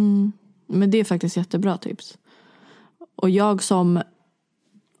 Men det är faktiskt jättebra tips. Och jag som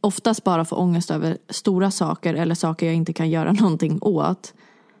oftast bara får ångest över stora saker eller saker jag inte kan göra någonting åt.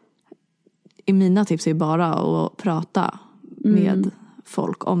 I mina tips är bara att prata med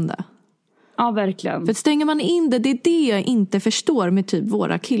folk om det. Ja, verkligen. För stänger man in det, det är det jag inte förstår med typ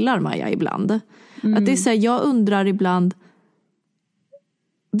våra killar, Maja, ibland. Att det är så här, jag undrar ibland,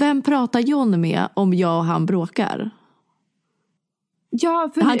 vem pratar John med om jag och han bråkar?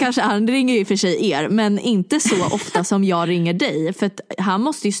 Ja, han ringer ju för sig er, men inte så ofta som jag ringer dig. För att han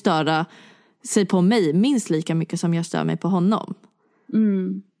måste ju störa sig på mig minst lika mycket som jag stör mig på honom.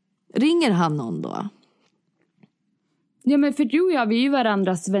 Ringer han någon då? Ja, men för du och jag, vi är ju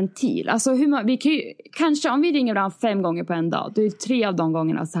varandras ventil. Alltså vi kan ju, kanske om vi ringer varandra 5 gånger på en dag, då är 3 av de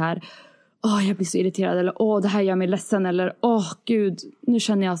gångerna så här: jag blir så irriterad, eller det här gör mig ledsen, eller gud, nu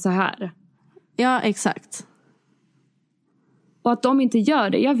känner jag så här. Ja, exakt. Och att de inte gör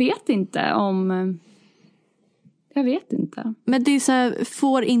det, jag vet inte. Men det är så här,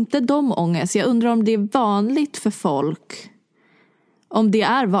 får inte de ångest? Jag undrar om det är vanligt för folk, om det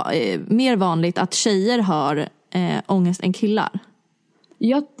är mer vanligt att tjejer har ångest än killar.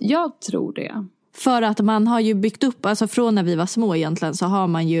 Jag tror det. För att man har ju byggt upp, alltså från när vi var små egentligen, så har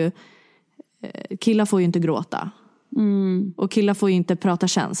man ju, killar får ju inte gråta. Och killar får ju inte prata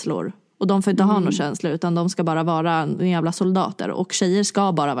känslor. Och de får inte ha några känslor, utan de ska bara vara en jävla soldater. Och tjejer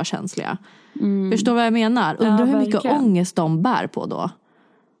ska bara vara känsliga. Förstår vad jag menar? Undrar hur mycket ångest de bär på då.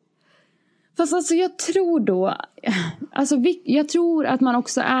 Fast alltså jag tror då, alltså jag tror att man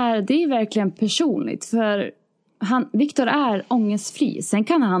också det är verkligen personligt. För Viktor är ångestfri. Sen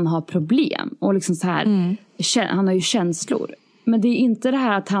kan han ha problem. Och liksom så här, han har ju känslor. Men det är inte det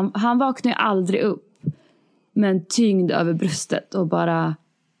här att han vaknar ju aldrig upp med en tyngd över bröstet och bara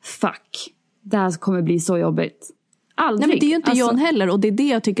fuck, det här kommer bli så jobbigt. Aldrig. Nej, men det är ju inte John heller, och det är det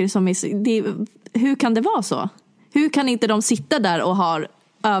jag tycker som hur kan det vara så? Hur kan inte de sitta där och ha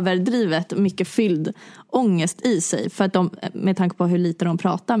överdrivet mycket fylld ångest i sig för att med tanke på hur lite de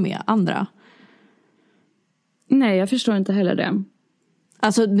pratar med andra? Nej, jag förstår inte heller det.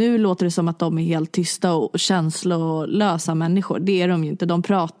 Alltså nu låter det som att de är helt tysta och känslolösa människor. Det är de ju inte. De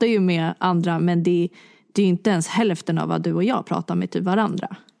pratar ju med andra, men det är ju inte ens hälften av vad du och jag pratar med till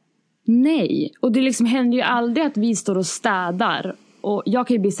varandra. Nej, och det liksom händer ju aldrig att vi står och städar. Och jag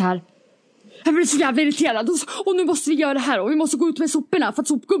kan ju bli så här, jag blir så jävla irriterad. Och nu måste vi göra det här. Och vi måste gå ut med soporna för att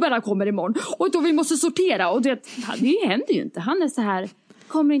sopgubbarna kommer imorgon. Och då vi måste sortera. Och det händer ju inte. Han är så här,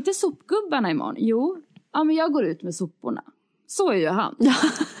 kommer inte sopgubbarna imorgon? Jo, ja, men jag går ut med soporna. Så är ju han. Ja.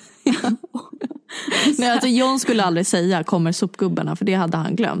 Nej, alltså John skulle aldrig säga kommer sopgubbarna, för det hade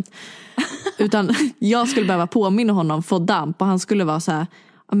han glömt. Utan jag skulle behöva påminna honom, få damp, och han skulle vara så här,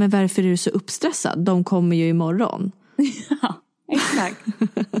 ja, men varför är du så uppstressad? De kommer ju imorgon. Ja, exakt.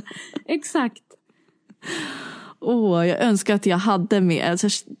 Exakt. Jag önskar att jag hade mer, alltså,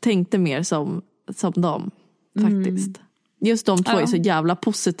 tänkte mer som dem faktiskt. Just de två är så jävla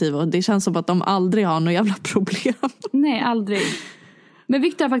positiva, och det känns som att de aldrig har några jävla problem. Nej, aldrig. Men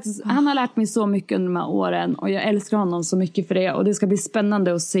Viktor faktiskt, han har lärt mig så mycket under de här åren, och jag älskar honom så mycket för det, och det ska bli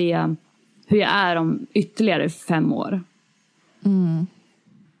spännande att se hur jag är om ytterligare 5 år.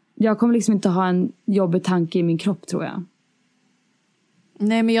 Jag kommer liksom inte ha en jobbig tanke i min kropp, tror jag.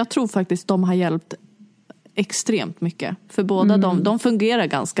 Nej, men jag tror faktiskt de har hjälpt extremt mycket. För båda de fungerar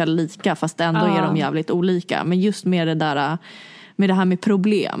ganska lika, fast ändå är de jävligt olika. Men just med det där, med det här med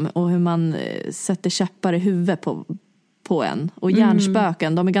problem och hur man sätter käppar i huvudet på en. Och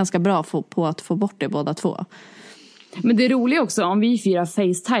hjärnspöken, de är ganska bra på att få bort det båda två. Men det är roligt också om vi firar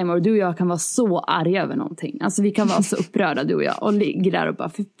FaceTime och du och jag kan vara så arga över någonting. Alltså vi kan vara så upprörda, du och jag, och ligger där och bara,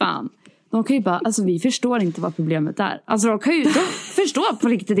 fy fan. De kan ju bara, alltså vi förstår inte vad problemet är. Alltså de förstår på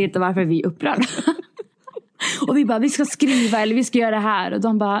riktigt inte varför vi är upprörda. Och vi bara, vi ska skriva eller vi ska göra det här. Och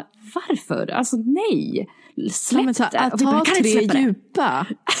de bara, varför? Alltså nej, släpp det. Att ta 3 djupa.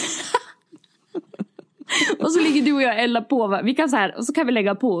 Och så ligger du och jag Ella på. Vi kan så här, och så kan vi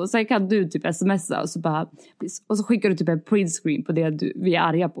lägga på. Och så kan du typ smsa. Och så skickar du typ en printscreen på det vi är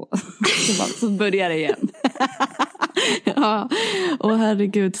arga på. Så börjar det igen. Ja, och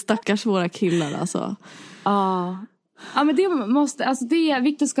herregud, stackars våra killar alltså. Ja, men det måste, alltså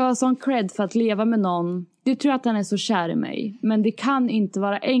Victor ska ha sån cred för att leva med någon. Det tror jag att han är så kär i mig. Men det kan inte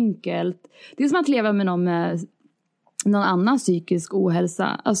vara enkelt. Det är som att leva med någon med någon annan psykisk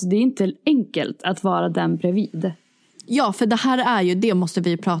ohälsa. Alltså det är inte enkelt att vara den bredvid. Ja, för det här är ju, det måste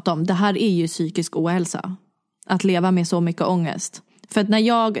vi prata om. Det här är ju psykisk ohälsa. Att leva med så mycket ångest. För att när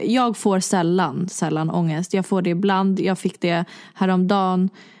jag får sällan ångest. Jag får det ibland. Jag fick det häromdagen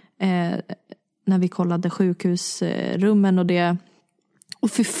när vi kollade sjukhusrummen och det.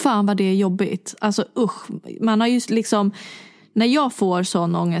 Och för fan vad det är jobbigt. Alltså man har ju liksom, när jag får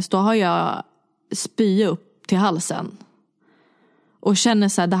sån ångest, då har jag spy upp till halsen. Och känner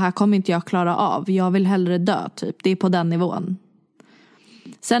så här, det här kommer inte jag klara av. Jag vill hellre dö typ. Det är på den nivån.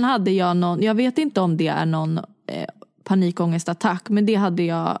 Sen hade jag jag vet inte om det är någon panikångestattack. Men det hade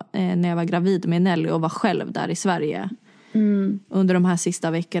jag när jag var gravid med Nelly och var själv där i Sverige. Under de här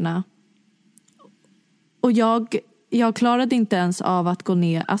sista veckorna. Och jag klarade inte ens av att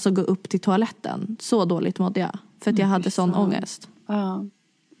gå upp till toaletten. Så dåligt mådde jag. För att jag hade sån ångest.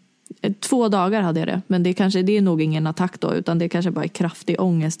 2 dagar hade jag det. Men det är nog ingen attack då. Utan det kanske bara är kraftig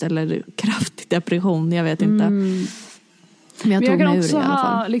ångest. Eller kraftig depression. Jag vet inte. Men jag tog mig ur det i alla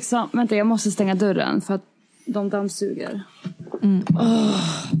fall. Liksom, vänta, jag måste stänga dörren. För att de dammsuger.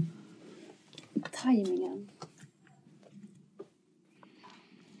 Timingen.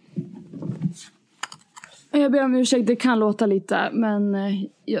 Jag ber om ursäkt, det kan låta lite. Men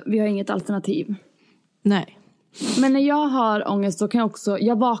vi har inget alternativ. Nej. Men när jag har ångest så kan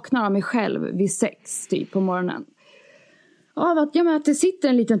jag vaknar av mig själv vid 6 typ på morgonen. Av att det sitter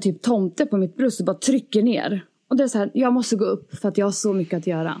en liten typ tomte på mitt bröst och bara trycker ner. Och det är så här, jag måste gå upp för att jag har så mycket att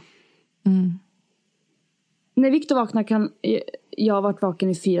göra. När Victor vaknar kan jag ha varit vaken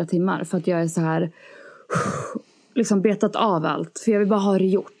i 4 timmar. För att jag är så här, liksom betat av allt. För jag vill bara ha det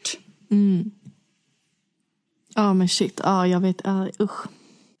gjort. Ja men shit, jag vet, usch.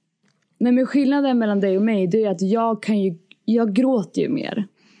 Nej, men skillnaden mellan dig och mig, det är att jag gråter ju mer.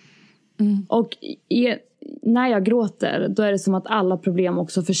 Och när jag gråter, då är det som att alla problem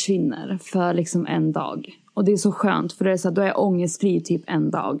också försvinner för liksom en dag. Och det är så skönt, för det är så att då är jag ångestfri typ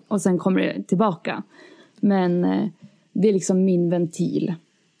en dag. Och sen kommer det tillbaka. Men det är liksom min ventil.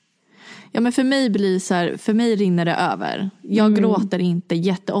 Ja, men för mig blir så här, för mig rinner det över. Jag gråter inte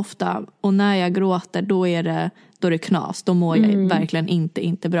jätteofta. Och när jag gråter då är det knas. Då mår jag verkligen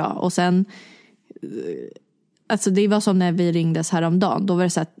inte bra. Och sen, alltså det var som när vi ringdes häromdagen. Då var det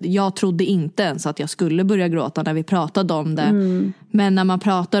så att jag trodde inte ens att jag skulle börja gråta när vi pratade om det. Men när man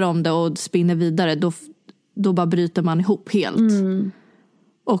pratar om det och spinner vidare, då bara bryter man ihop helt.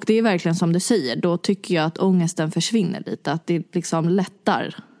 Och det är verkligen som du säger. Då tycker jag att ångesten försvinner lite. Att det liksom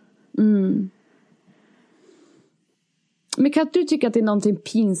lättar. Men kan du tycka att det är någonting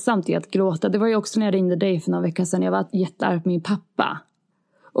pinsamt i att gråta? Det var ju också när jag ringde dig för några veckor sedan. Jag var jättearg på min pappa.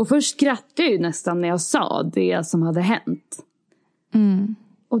 Och först skrattade jag ju nästan när jag sa det som hade hänt.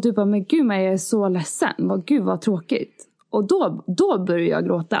 Och du bara, men gud, men jag är så ledsen. Gud vad tråkigt. Och då började jag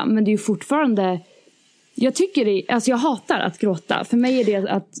gråta. Men det är ju fortfarande... Jag tycker jag hatar att gråta. För mig är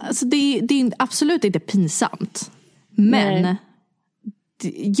det att... Alltså det är absolut inte pinsamt. Men... Nej.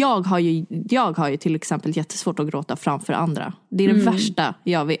 Jag har ju till exempel jättesvårt att gråta framför andra. Det är det värsta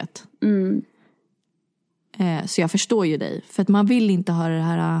jag vet. Så jag förstår ju dig. För att man vill inte ha det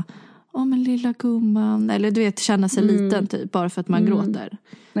här, men lilla gumman. Eller du vet, känna sig liten typ. Bara för att man gråter.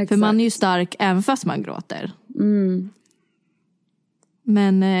 Exakt. För man är ju stark även fast man gråter.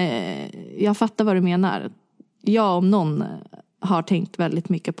 Men jag fattar vad du menar. Jag om någon har tänkt väldigt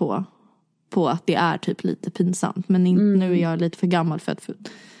mycket på att det är typ lite pinsamt. Men nu är jag lite för gammal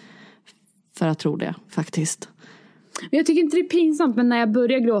för att tro det faktiskt. Jag tycker inte det är pinsamt, men när jag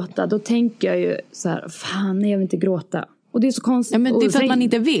börjar gråta då tänker jag ju så här, fan, jag vill inte gråta. Och det är så konstigt. Ja, men det är för att man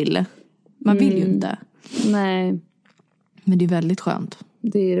inte vill. Man vill ju inte. Nej. Men det är väldigt skönt.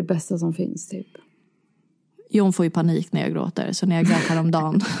 Det är det bästa som finns typ. Jon får ju panik när jag gråter. Så när jag grät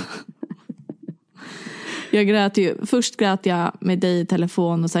häromdagen. Först grät jag med dig i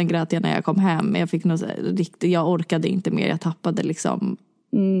telefon. Och sen grät jag när jag kom hem. Jag orkade inte mer. Jag tappade liksom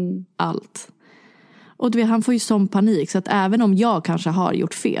allt. Och du vet, han får ju sån panik. Så att även om jag kanske har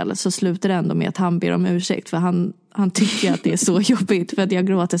gjort fel, så slutar det ändå med att han ber om ursäkt. För han tycker att det är så jobbigt. För att jag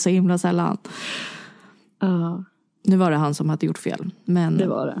gråter så himla sällan. Nu var det han som hade gjort fel. Men det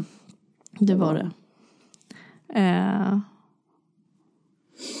var det. Det var det.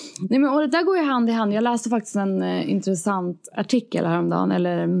 Nej, men och det där går ju hand i hand. Jag läste faktiskt en intressant artikel häromdagen.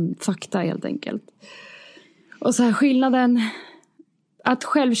 Eller fakta helt enkelt. Och så här, skillnaden... Att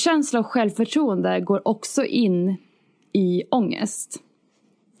självkänsla och självförtroende går också in i ångest.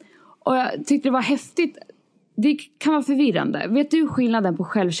 Och jag tyckte det var häftigt. Det kan vara förvirrande. Vet du skillnaden på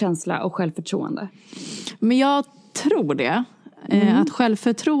självkänsla och självförtroende? Men jag tror det. Att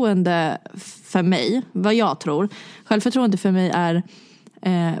självförtroende för mig, vad jag tror. Självförtroende för mig är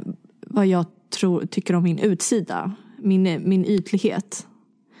vad jag tycker om min utsida. Min ytlighet.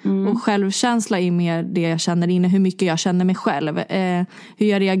 Och självkänsla är mer det jag känner inne. Hur mycket jag känner mig själv. Hur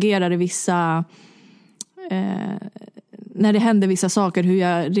jag reagerar i vissa... när det händer vissa saker. Hur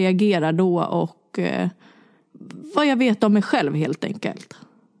jag reagerar då. Och vad jag vet om mig själv helt enkelt.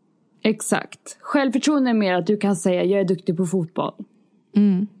 Exakt. Självförtroende är mer att du kan säga jag är duktig på fotboll.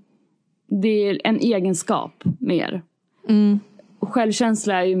 Det är en egenskap mer. Och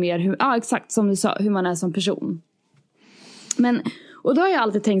självkänsla är ju mer exakt som du sa, hur man är som person. Och då har jag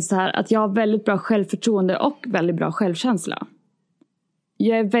alltid tänkt så här att jag har väldigt bra självförtroende och väldigt bra självkänsla.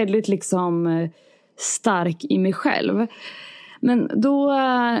 Jag är väldigt liksom stark i mig själv. Men då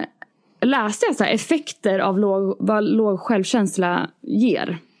läste jag så här effekter av vad låg självkänsla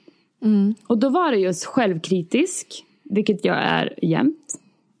ger. Och då var det just självkritisk, vilket jag är jämt.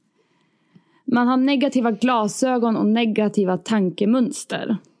 Man har negativa glasögon och negativa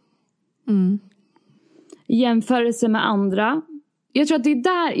tankemönster. Jämförelse med andra. Jag tror att det är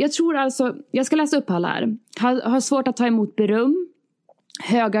där, jag ska läsa upp alla här. Har svårt att ta emot beröm.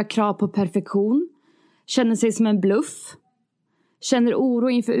 Höga krav på perfektion. Känner sig som en bluff. Känner oro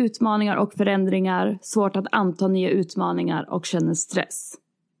inför utmaningar och förändringar. Svårt att anta nya utmaningar och känner stress.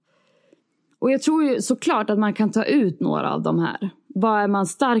 Och jag tror ju såklart att man kan ta ut några av de här. Vad är man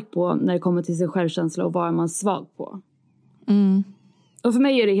stark på när det kommer till sin självkänsla och vad är man svag på? Och för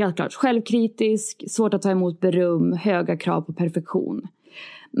mig är det helt klart självkritisk, svårt att ta emot beröm, höga krav på perfektion.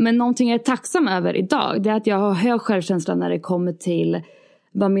 Men någonting jag är tacksam över idag, det är att jag har hög självkänsla när det kommer till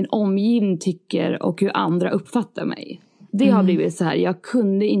vad min omgivning tycker och hur andra uppfattar mig. Det har blivit så här, jag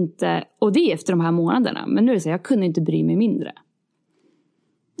kunde inte, och det är efter de här månaderna, men nu är det så här, jag kunde inte bry mig mindre.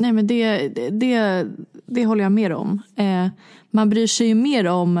 Nej, men det håller jag med om. Man bryr sig ju mer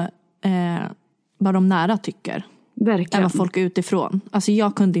om vad de nära tycker. Verkligen. Än vad folk utifrån. Alltså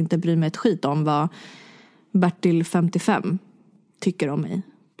jag kunde inte bry mig ett skit om Bertil 55 tycker om mig.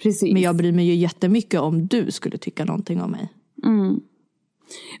 Precis. Men jag bryr mig ju jättemycket om du skulle tycka någonting om mig.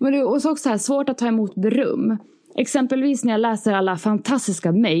 Men det är också här svårt att ta emot beröm. Exempelvis när jag läser alla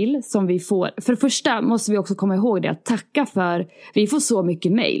fantastiska mejl som vi får. För det första måste vi också komma ihåg det, att tacka för. Vi får så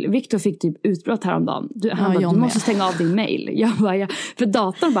mycket mejl. Viktor fick typ utbrott häromdagen. Du måste stänga av din mejl. För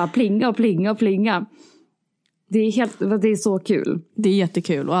datorn bara plinga och plinga och plinga. Det är så kul. Det är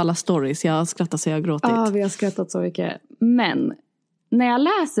jättekul. Och alla stories, jag skrattar så jag har gråtit. Ja, vi har skrattat så mycket. Men när jag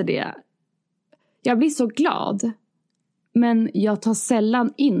läser det, jag blir så glad. Men jag tar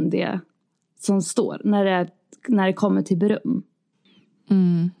sällan in det som står när det kommer till beröm.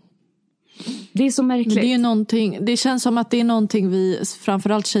 Det är så märkligt. Men det är ju någonting, det känns som att det är någonting vi,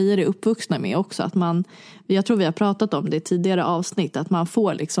 framförallt tjejer, är uppvuxna med också. Att jag tror vi har pratat om det i tidigare avsnitt. Att man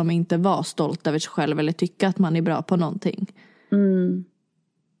får liksom inte vara stolt över sig själv eller tycka att man är bra på någonting.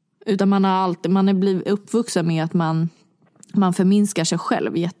 Utan man är blivit uppvuxen med att man förminskar sig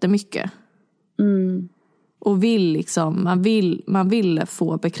själv jättemycket. Och vill liksom, man vill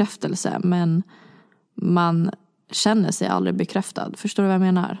få bekräftelse, men man känner sig aldrig bekräftad. Förstår du vad jag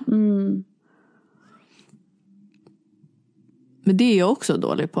menar? Men det är jag också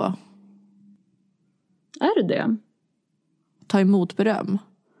dålig på. Är du det? Ta emot beröm.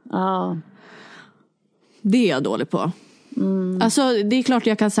 Ja. Det är jag dålig på. Alltså det är klart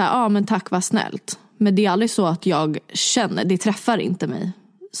jag kan säga, men tack, vad snällt. Men det är aldrig så att jag känner, det träffar inte mig.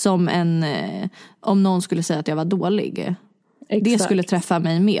 Som om någon skulle säga att jag var dålig. Exakt. Det skulle träffa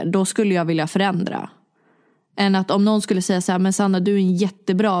mig mer. Då skulle jag vilja förändra. Än att om någon skulle säga så här, men Sanna, du är en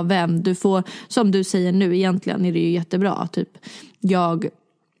jättebra vän. Du får, som du säger nu, egentligen är det ju jättebra. Typ, jag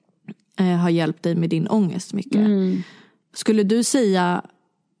har hjälpt dig med din ångest mycket. Skulle du säga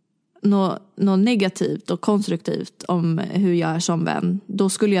något negativt och konstruktivt om hur jag är som vän, då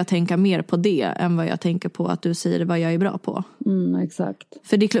skulle jag tänka mer på det än vad jag tänker på att du säger vad jag är bra på. Exakt.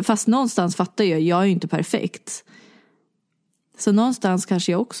 För fast någonstans fattar jag är ju inte perfekt. Så någonstans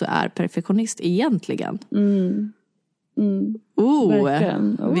kanske jag också är perfektionist egentligen.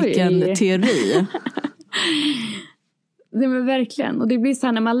 Vilken teori. Nej, men verkligen. Och det blir så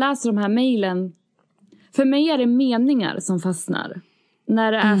här när man läser de här mejlen. För mig är det meningar som fastnar.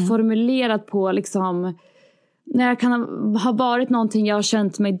 När det är formulerat på liksom, när jag kan ha varit någonting jag har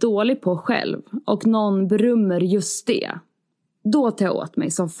känt mig dålig på själv. Och någon berömmer just det. Då tar jag åt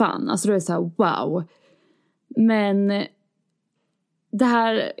mig som fan. Alltså då är det så här, wow. Men det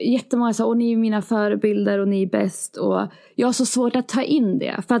här, jättemånga sa, och ni är mina förebilder och ni är bäst. Och jag har så svårt att ta in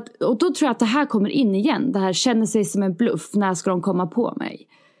det. Och då tror jag att det här kommer in igen. Det här känner sig som en bluff. När ska de komma på mig?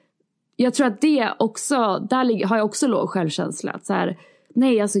 Jag tror att det också, där har jag också låg självkänsla. Så här,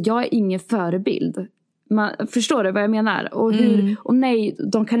 nej, alltså jag är ingen förebild. Förstår du vad jag menar? Och nej,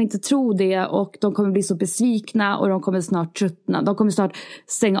 de kan inte tro det. Och de kommer bli så besvikna. Och de kommer snart tröttna. De kommer snart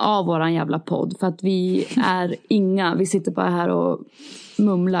stänga av våran jävla podd. För att vi är inga. Vi sitter bara här och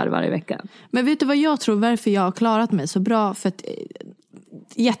mumlar varje vecka. Men vet du vad jag tror? Varför jag har klarat mig så bra? För att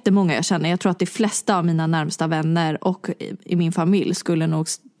jättemånga jag känner. Jag tror att de flesta av mina närmsta vänner och i min familj skulle nog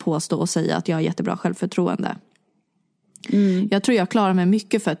påstå och säga att jag har jättebra självförtroende. Jag tror jag klarar mig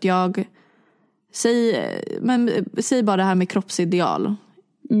mycket för att jag säg bara det här med kroppsideal.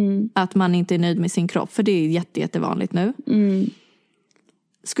 Att man inte är nöjd med sin kropp. För det är jättevanligt nu.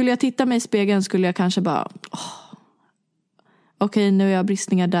 Skulle jag titta mig i spegeln skulle jag kanske bara okej, nu har jag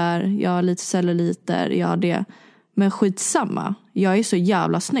bristningar där. Jag har lite celluliter. Jag har det. Men skitsamma. Jag är så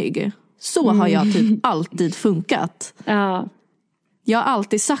jävla snygg. Så har jag typ alltid funkat. Ja. Jag har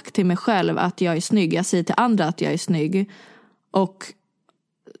alltid sagt till mig själv att jag är snygg. Jag säger till andra att jag är snygg. Och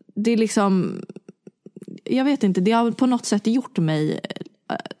det är liksom, jag vet inte, det har på något sätt gjort mig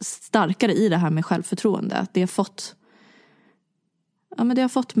starkare i det här med självförtroende. Att det har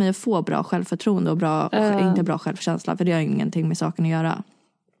fått mig att få bra självförtroende och inte bra självkänsla. För det har ingenting med saken att göra.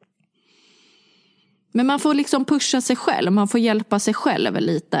 Men man får liksom pusha sig själv. Man får hjälpa sig själv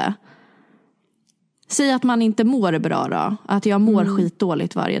lite. Säg att man inte mår bra då. Att jag mår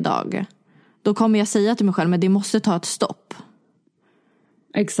skitdåligt varje dag. Då kommer jag säga till mig själv, men det måste ta ett stopp.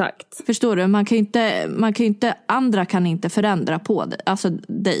 Exakt. Förstår du? Man kan inte, andra kan inte förändra på det, alltså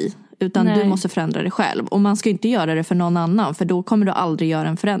dig. Utan du måste förändra dig själv. Och man ska inte göra det för någon annan. För då kommer du aldrig göra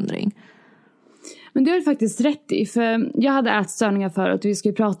en förändring. Men det är faktiskt rätt i. För jag hade ätstörningar förut. Vi ska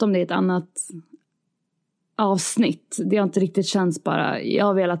ju prata om det i ett annat avsnitt. Det har inte riktigt känts bara. Jag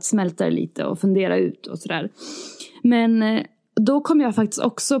har velat smälta det lite och fundera ut och sådär. Men då kom jag faktiskt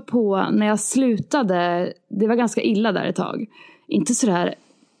också på när jag slutade. Det var ganska illa där ett tag. Inte sådär.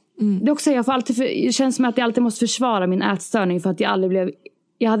 Det är också, det känns som att jag alltid måste försvara min ätstörning. För att jag aldrig blev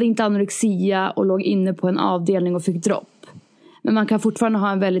jag hade inte anorexia och låg inne på en avdelning och fick dropp. Men man kan fortfarande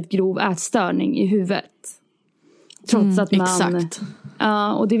ha en väldigt grov ätstörning i huvudet. Trots att man... Exakt.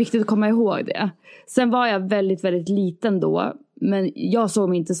 Ja, och det är viktigt att komma ihåg det. Sen var jag väldigt, väldigt liten då. Men jag såg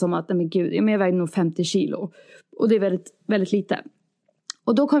mig inte som att, men gud, jag vägde nog 50 kilo. Och det är väldigt, väldigt lite.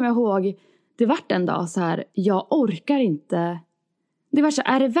 Och då kom jag ihåg, det vart en dag så här, jag orkar inte. Det var så,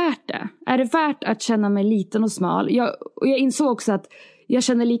 är det värt det? Är det värt att känna mig liten och smal? Och jag insåg också att jag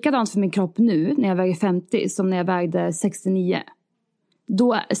känner likadant för min kropp nu när jag väger 50 som när jag vägde 69.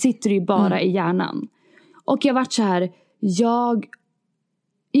 Då sitter det ju bara i hjärnan. Och jag vart så här,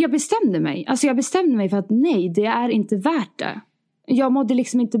 jag bestämde mig. Alltså jag bestämde mig för att nej, det är inte värt det. Jag mådde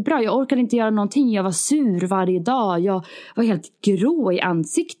liksom inte bra. Jag orkade inte göra någonting. Jag var sur varje dag. Jag var helt grå i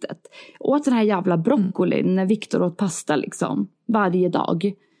ansiktet. Åt den här jävla broccolin när Victor åt pasta liksom. Varje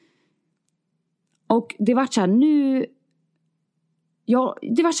dag. Och det var så här nu...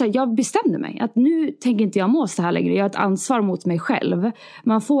 Jag bestämde mig. Att nu tänker inte jag må så här längre. Jag har ett ansvar mot mig själv.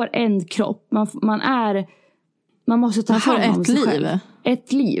 Man får en kropp. Man måste ta hand om sig själv.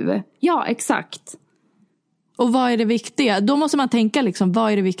 Ett liv. Ja, exakt. Och vad är det viktiga? Då måste man tänka liksom,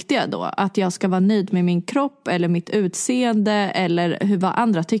 vad är det viktiga då? Att jag ska vara nöjd med min kropp eller mitt utseende eller vad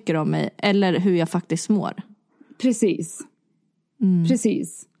andra tycker om mig eller hur jag faktiskt mår. Precis.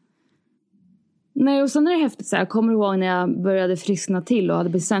 Precis. Nej, och sen är det häftigt så här, jag kommer ihåg när jag började friskna till och hade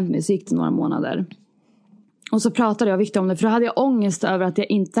bestämt mig, så gick det några månader. Och så pratade jag och Victor om det, för då hade jag ångest över att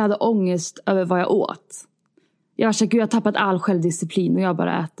jag inte hade ångest över vad jag åt. Jag var så gud, jag har tappat all självdisciplin och jag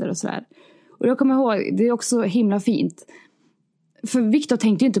bara äter och sådär. Och jag kommer ihåg, det är också himla fint. För Victor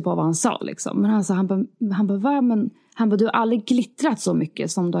tänkte ju inte på vad han sa liksom. Men han sa, han bara, du har aldrig glittrat så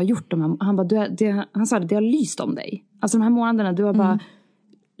mycket som du har gjort. Han sa det har lyst om dig. Alltså de här månaderna, du har bara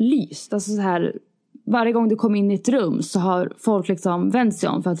lyst. Alltså så här, varje gång du kommer in i ett rum så har folk liksom vänt sig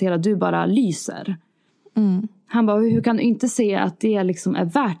om för att hela du bara lyser. Han bara, hur kan du inte se att det liksom är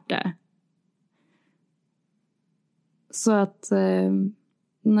värt det? Så att,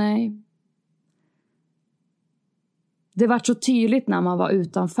 nej. Det var så tydligt när man var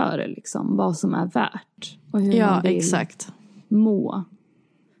utanför det liksom, vad som är värt. Och hur man vill må.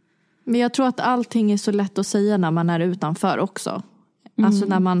 Men jag tror att allting är så lätt att säga när man är utanför också. Alltså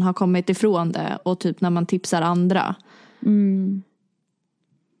när man har kommit ifrån det och typ när man tipsar andra.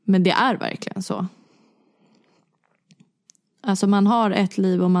 Men det är verkligen så. Alltså man har ett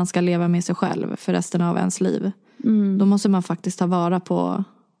liv och man ska leva med sig själv för resten av ens liv. Då måste man faktiskt ta vara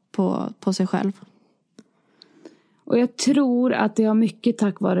på sig själv. Och jag tror att det har mycket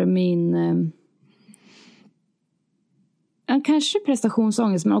tack vare min kanske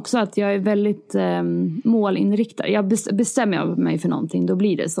prestationsångest, men också att jag är väldigt målinriktad. Jag bestämmer mig för någonting, då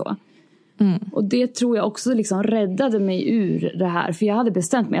blir det så. Och det tror jag också liksom räddade mig ur det här. För jag hade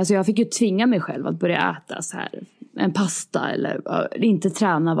bestämt mig, alltså jag fick ju tvinga mig själv att börja äta så här en pasta eller inte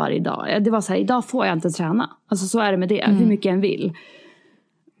träna varje dag. Det var så här, idag får jag inte träna. Alltså så är det med det, hur mycket jag än vill.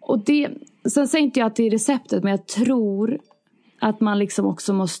 Och det, sen säger inte jag att det är receptet, men jag tror att man liksom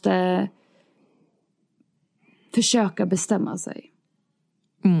också måste försöka bestämma sig.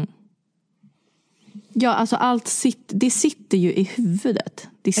 Ja, alltså det sitter ju i huvudet.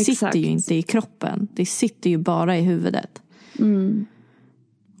 Det sitter ju inte i kroppen. Det sitter ju bara i huvudet.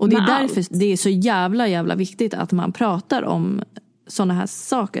 Och det är därför det är så jävla viktigt att man pratar om såna här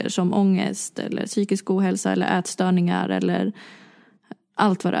saker som ångest eller psykisk ohälsa eller ätstörningar eller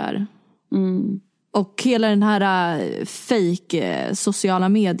allt vad det är. Och hela den här fake sociala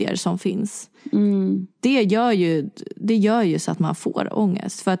medier som finns. Det gör ju så att man får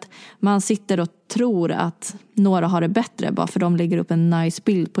ångest. För att man sitter och tror att några har det bättre bara för de lägger upp en nice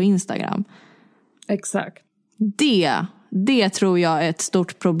bild på Instagram. Exakt. Det tror jag är ett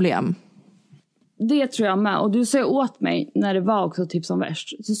stort problem. Det tror jag med. Och du sa åt mig när det var också typ som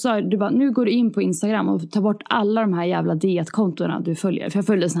värst. Så sa du bara, nu går du in på Instagram och tar bort alla de här jävla dietkontorna du följer. För jag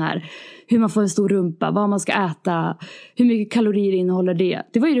följde sån här, hur man får en stor rumpa, vad man ska äta, hur mycket kalorier innehåller det.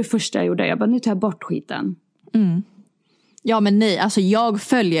 Det var ju det första jag gjorde. Jag bara, nu tar jag bort skiten. Ja men nej, alltså jag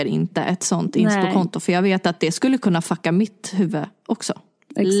följer inte ett sånt Insta-konto. För jag vet att det skulle kunna fucka mitt huvud också.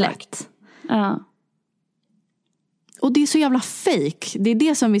 Exakt. Lätt. Ja. Och det är så jävla fake. Det är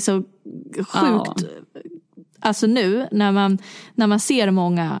det som är så sjukt. Alltså nu när man ser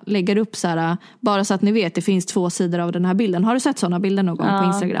många lägger upp så här, bara så att ni vet, det finns 2 sidor av den här bilden. Har du sett sådana bilder någon gång på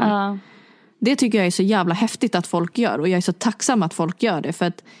Instagram? Det tycker jag är så jävla häftigt att folk gör. Och jag är så tacksam att folk gör det. För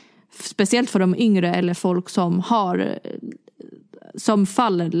att speciellt för de yngre eller folk som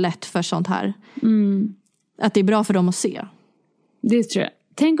faller lätt för sånt här. Att det är bra för dem att se. Det tror jag.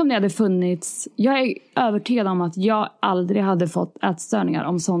 tänk om det hade funnits. Jag är övertygad om att jag aldrig hade fått ätstörningar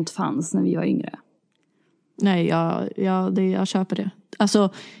om sånt fanns när vi var yngre. Nej, jag köper det. Alltså,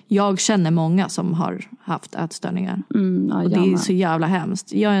 jag känner många som har haft ätstörningar. Och det är så jävla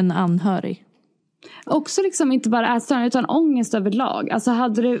hemskt. Jag är en anhörig. Också liksom inte bara ätstörningar utan ångest överlag. Alltså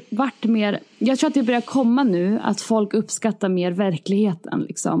hade det varit mer... Jag tror att det börjar komma nu att folk uppskattar mer verkligheten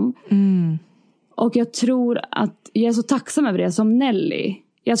liksom. Och jag tror att jag är så tacksam över det som Nelly.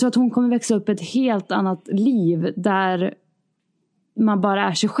 Jag tror att hon kommer växa upp ett helt annat liv där man bara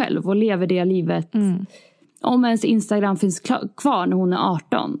är sig själv och lever det livet. Om ens Instagram finns kvar när hon är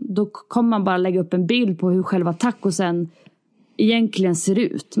 18, då kommer man bara lägga upp en bild på hur själva tacosen egentligen ser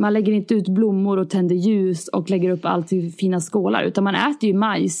ut. Man lägger inte ut blommor och tänder ljus och lägger upp allt i fina skålar, utan man äter ju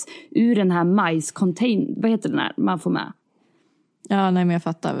majs ur den här majscontainer. Vad heter den här man får med? Ja, nej men jag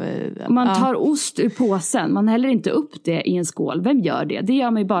fattar. Man tar ost ur påsen. Man häller inte upp det i en skål. Vem gör det? Det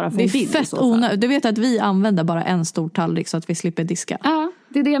gör man ju bara för en bild. Det är fett onödigt. Du vet att vi använder bara en stor tallrik så att vi slipper diska. Ja,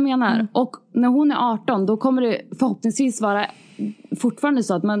 det är det jag menar. Och när hon är 18, då kommer det förhoppningsvis vara fortfarande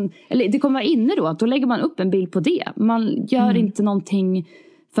så att man... Eller det kommer vara inne då, att då lägger man upp en bild på det. Man gör inte någonting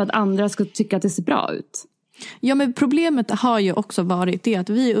för att andra ska tycka att det ser bra ut. Ja, men problemet har ju också varit det att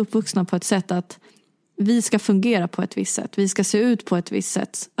vi är uppvuxna på ett sätt att vi ska fungera på ett visst sätt. Vi ska se ut på ett visst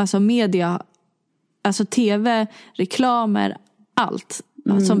sätt. Alltså media, alltså tv, reklamer, allt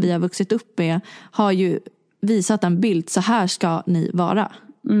som vi har vuxit upp med har ju visat en bild. Så här ska ni vara.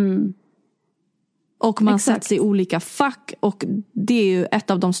 Och man sätts i olika fack. Och det är ju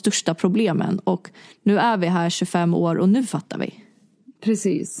ett av de största problemen. Och nu är vi här 25 år och nu fattar vi.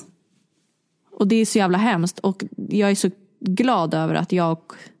 Precis. Och det är så jävla hemskt. Och jag är så glad över att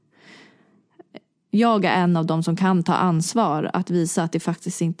jag är en av dem som kan ta ansvar att visa att det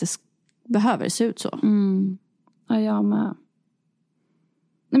faktiskt inte behöver se ut så. Ja, jag med.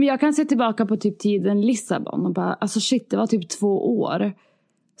 Nej, men jag kan se tillbaka på typ tiden Lissabon och bara, alltså shit, det var typ 2 år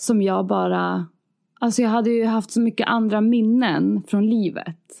som jag bara, alltså jag hade ju haft så mycket andra minnen från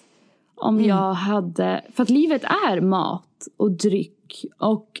livet. Om jag hade, för att livet är mat och dryck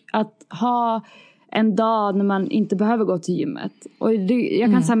och att ha en dag när man inte behöver gå till gymmet. Och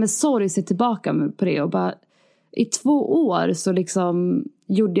jag kan säga med sorg se tillbaka på det och bara, i 2 år så liksom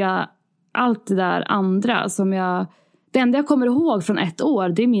gjorde jag allt det där andra som det enda jag kommer ihåg från 1 år,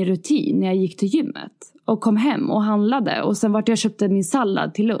 det är min rutin när jag gick till gymmet och kom hem och handlade och sen vart jag köpte min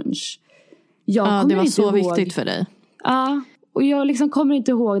sallad till lunch. Ja, det var inte så viktigt för dig. Ja, och jag liksom kommer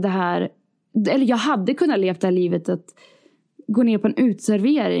inte ihåg det här, eller jag hade kunnat leva det här livet att gå ner på en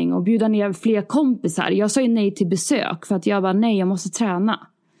utservering och bjuda ner fler kompisar. Jag sa ju nej till besök för att jag bara, nej, jag måste träna.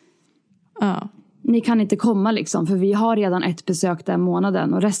 Ja. Ni kan inte komma liksom, för vi har redan 1 besök den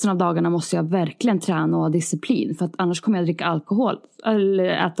månaden och resten av dagarna måste jag verkligen träna och ha disciplin, för att annars kommer jag dricka alkohol eller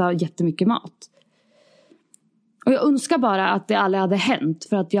äta jättemycket mat. Och jag önskar bara att det aldrig hade hänt,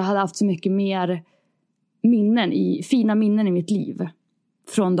 för att jag hade haft så mycket mer fina minnen i mitt liv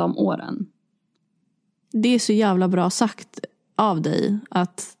från de åren. Det är så jävla bra sagt av dig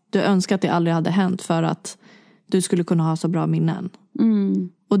att du önskar att det aldrig hade hänt för att du skulle kunna ha så bra minnen.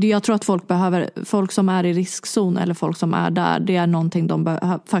 Och jag tror att folk som är i riskzon eller folk som är där, det är någonting de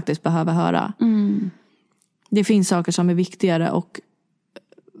faktiskt behöver höra. Det finns saker som är viktigare och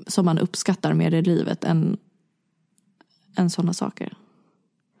som man uppskattar mer i livet än sådana saker.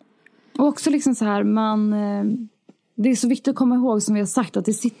 Och också liksom så här, det är så viktigt att komma ihåg, som vi har sagt, att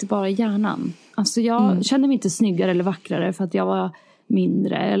det sitter bara i hjärnan. Alltså jag känner mig inte snyggare eller vackrare för att jag var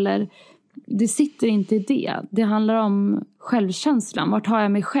mindre. Eller, det sitter inte i det. Det handlar om självkänslan. Vart har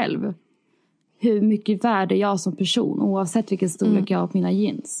jag mig själv? Hur mycket värde jag som person, oavsett vilken storlek jag har på mina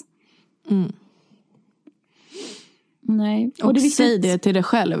jeans. Nej. Och säg det till dig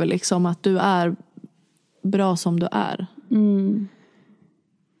själv, liksom, att du är bra som du är.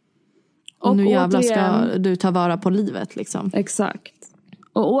 Och nu jävlar ska du ta vara på livet liksom. Exakt.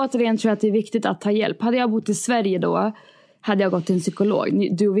 Och återigen tror jag att det är viktigt att ta hjälp. Hade jag bott i Sverige då, hade jag gått till en psykolog.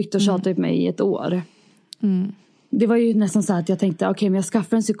 Du och Victor tjatade på mig i 1 år. Det var ju nästan så att jag tänkte, okej, men jag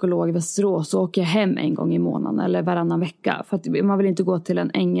skaffar en psykolog i Västerås och åker hem en gång i månaden eller varannan vecka. För att man vill inte gå till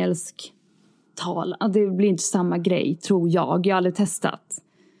en engelsk tal. Det blir inte samma grej, tror jag. Jag har aldrig testat.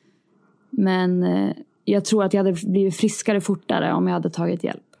 Men jag tror att jag hade blivit friskare fortare om jag hade tagit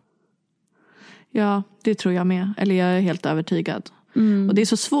hjälp. Ja, det tror jag med. Eller jag är helt övertygad. Och det är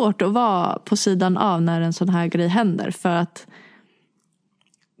så svårt att vara på sidan av när en sån här grej händer. För att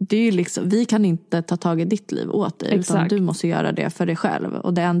det är ju liksom, vi kan inte ta tag i ditt liv åt dig. Exakt. Utan du måste göra det för dig själv.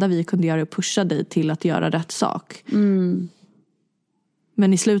 Och det enda vi kunde göra är att pusha dig till att göra rätt sak.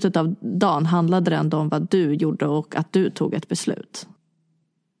 Men i slutet av dagen handlade det ändå om vad du gjorde och att du tog ett beslut.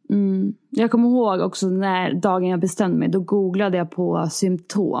 Jag kommer ihåg också när dagen jag bestämde mig, då googlade jag på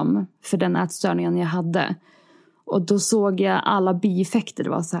symptom för den ätstörningen jag hade. Och då såg jag alla bieffekter. Det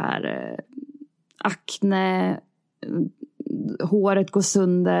var så här akne, håret går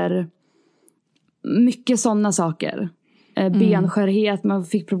sönder, mycket sådana saker. Benskörhet, man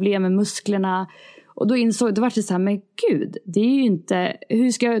fick problem med musklerna. Och då insåg det, var det så här, men gud, det är ju inte,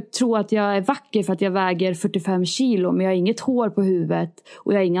 hur ska jag tro att jag är vacker för att jag väger 45 kilo, men jag har inget hår på huvudet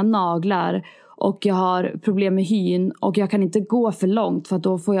och jag har inga naglar och jag har problem med hyn och jag kan inte gå för långt för att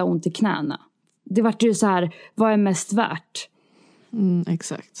då får jag ont i knäna. Det var ju så här, vad är mest värt?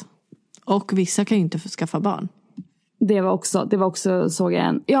 Exakt. Och vissa kan ju inte skaffa barn. Det var också såg jag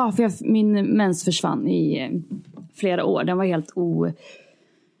en, ja, för min mens försvann i flera år. Den var helt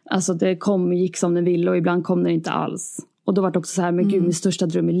alltså det gick som den ville och ibland kom den inte alls. Och då var det också så här, men gud, min största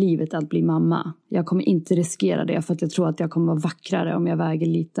dröm i livet är att bli mamma. Jag kommer inte riskera det för att jag tror att jag kommer vara vackrare om jag väger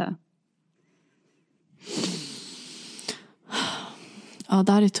lite. Ja,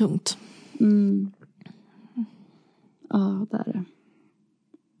 det här är tungt. Ja, det är det.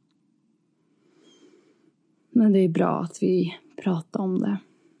 Men det är bra att vi pratar om det.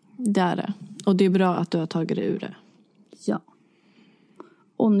 Det är det. Och det är bra att du har tagit dig ur det. Ja.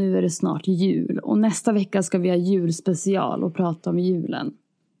 Och nu är det snart jul. Och nästa vecka ska vi ha julspecial och prata om julen.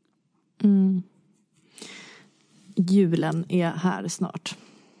 Julen är här snart.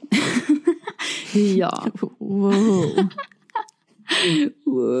 Ja. Wow.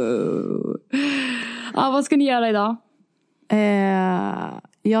 Wow. Ja, vad ska ni göra idag?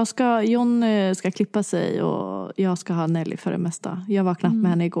 Jon ska klippa sig och jag ska ha Nelly för det mesta. Jag var knappt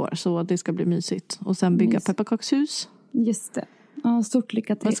med henne igår, så det ska bli mysigt. Och sen bygga pepparkakshus. Just det. Ja, stort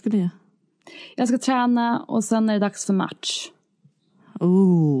lycka till. Vad ska du göra? Jag ska träna och sen är det dags för match.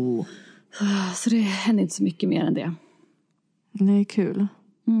 Så det händer inte så mycket mer än det. Det är kul.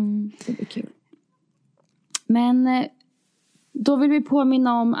 Det blir kul. Men då vill vi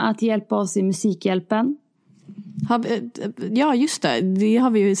påminna om att hjälpa oss i Musikhjälpen. Ja, just det. Det har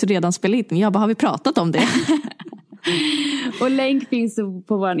vi ju redan spelat in. Jag bara, har vi pratat om det? Och länk finns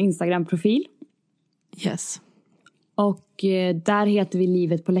på vår Instagram-profil. Yes. Och där heter vi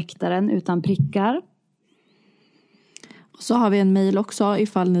Livet på läktaren utan prickar. Så har vi en mejl också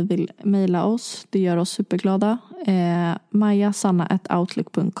ifall ni vill mejla oss. Det gör oss superglada.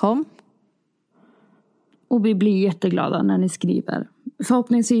 majasanna@outlook.com. Och vi blir jätteglada när ni skriver.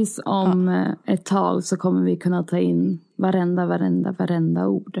 Förhoppningsvis om ett tag så kommer vi kunna ta in varenda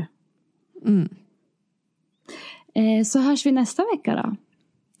ord. Så hörs vi nästa vecka då.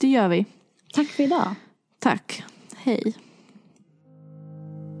 Det gör vi. Tack för idag. Tack. Hej.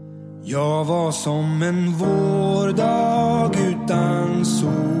 Jag var som en vårdag utan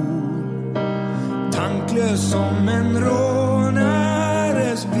sol, tanklös som en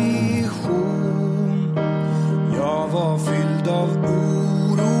rånares vision. Jag var fylld av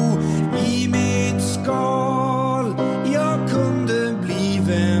oro i mitt skal. Jag kunde bli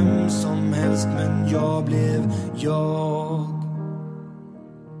vem som helst, men jag blev jag.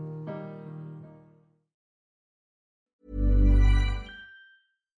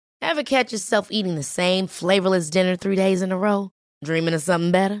 Ever catch yourself eating the same flavorless dinner 3 days in a row? Dreaming of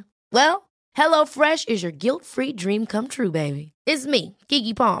something better? Well, HelloFresh is your guilt-free dream come true, baby. It's me,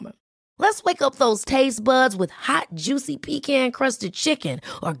 Keke Palmer. Let's wake up those taste buds with hot, juicy pecan-crusted chicken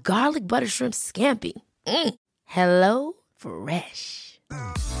or garlic butter shrimp scampi. Hello Fresh.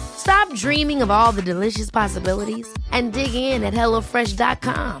 Stop dreaming of all the delicious possibilities and dig in at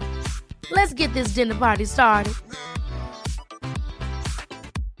HelloFresh.com. Let's get this dinner party started.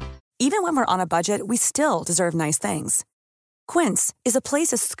 Even when we're on a budget, we still deserve nice things. Quince is a place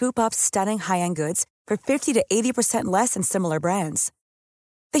to scoop up stunning high-end goods for 50 to 80% less than similar brands.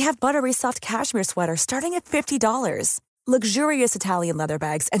 They have buttery soft cashmere sweaters starting at $50, luxurious Italian leather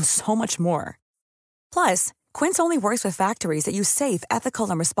bags, and so much more. Plus, Quince only works with factories that use safe, ethical,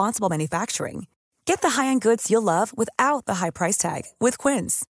 and responsible manufacturing. Get the high-end goods you'll love without the high price tag with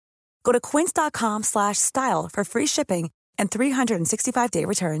Quince. Go to quince.com/style for free shipping and 365-day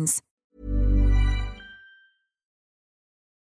returns.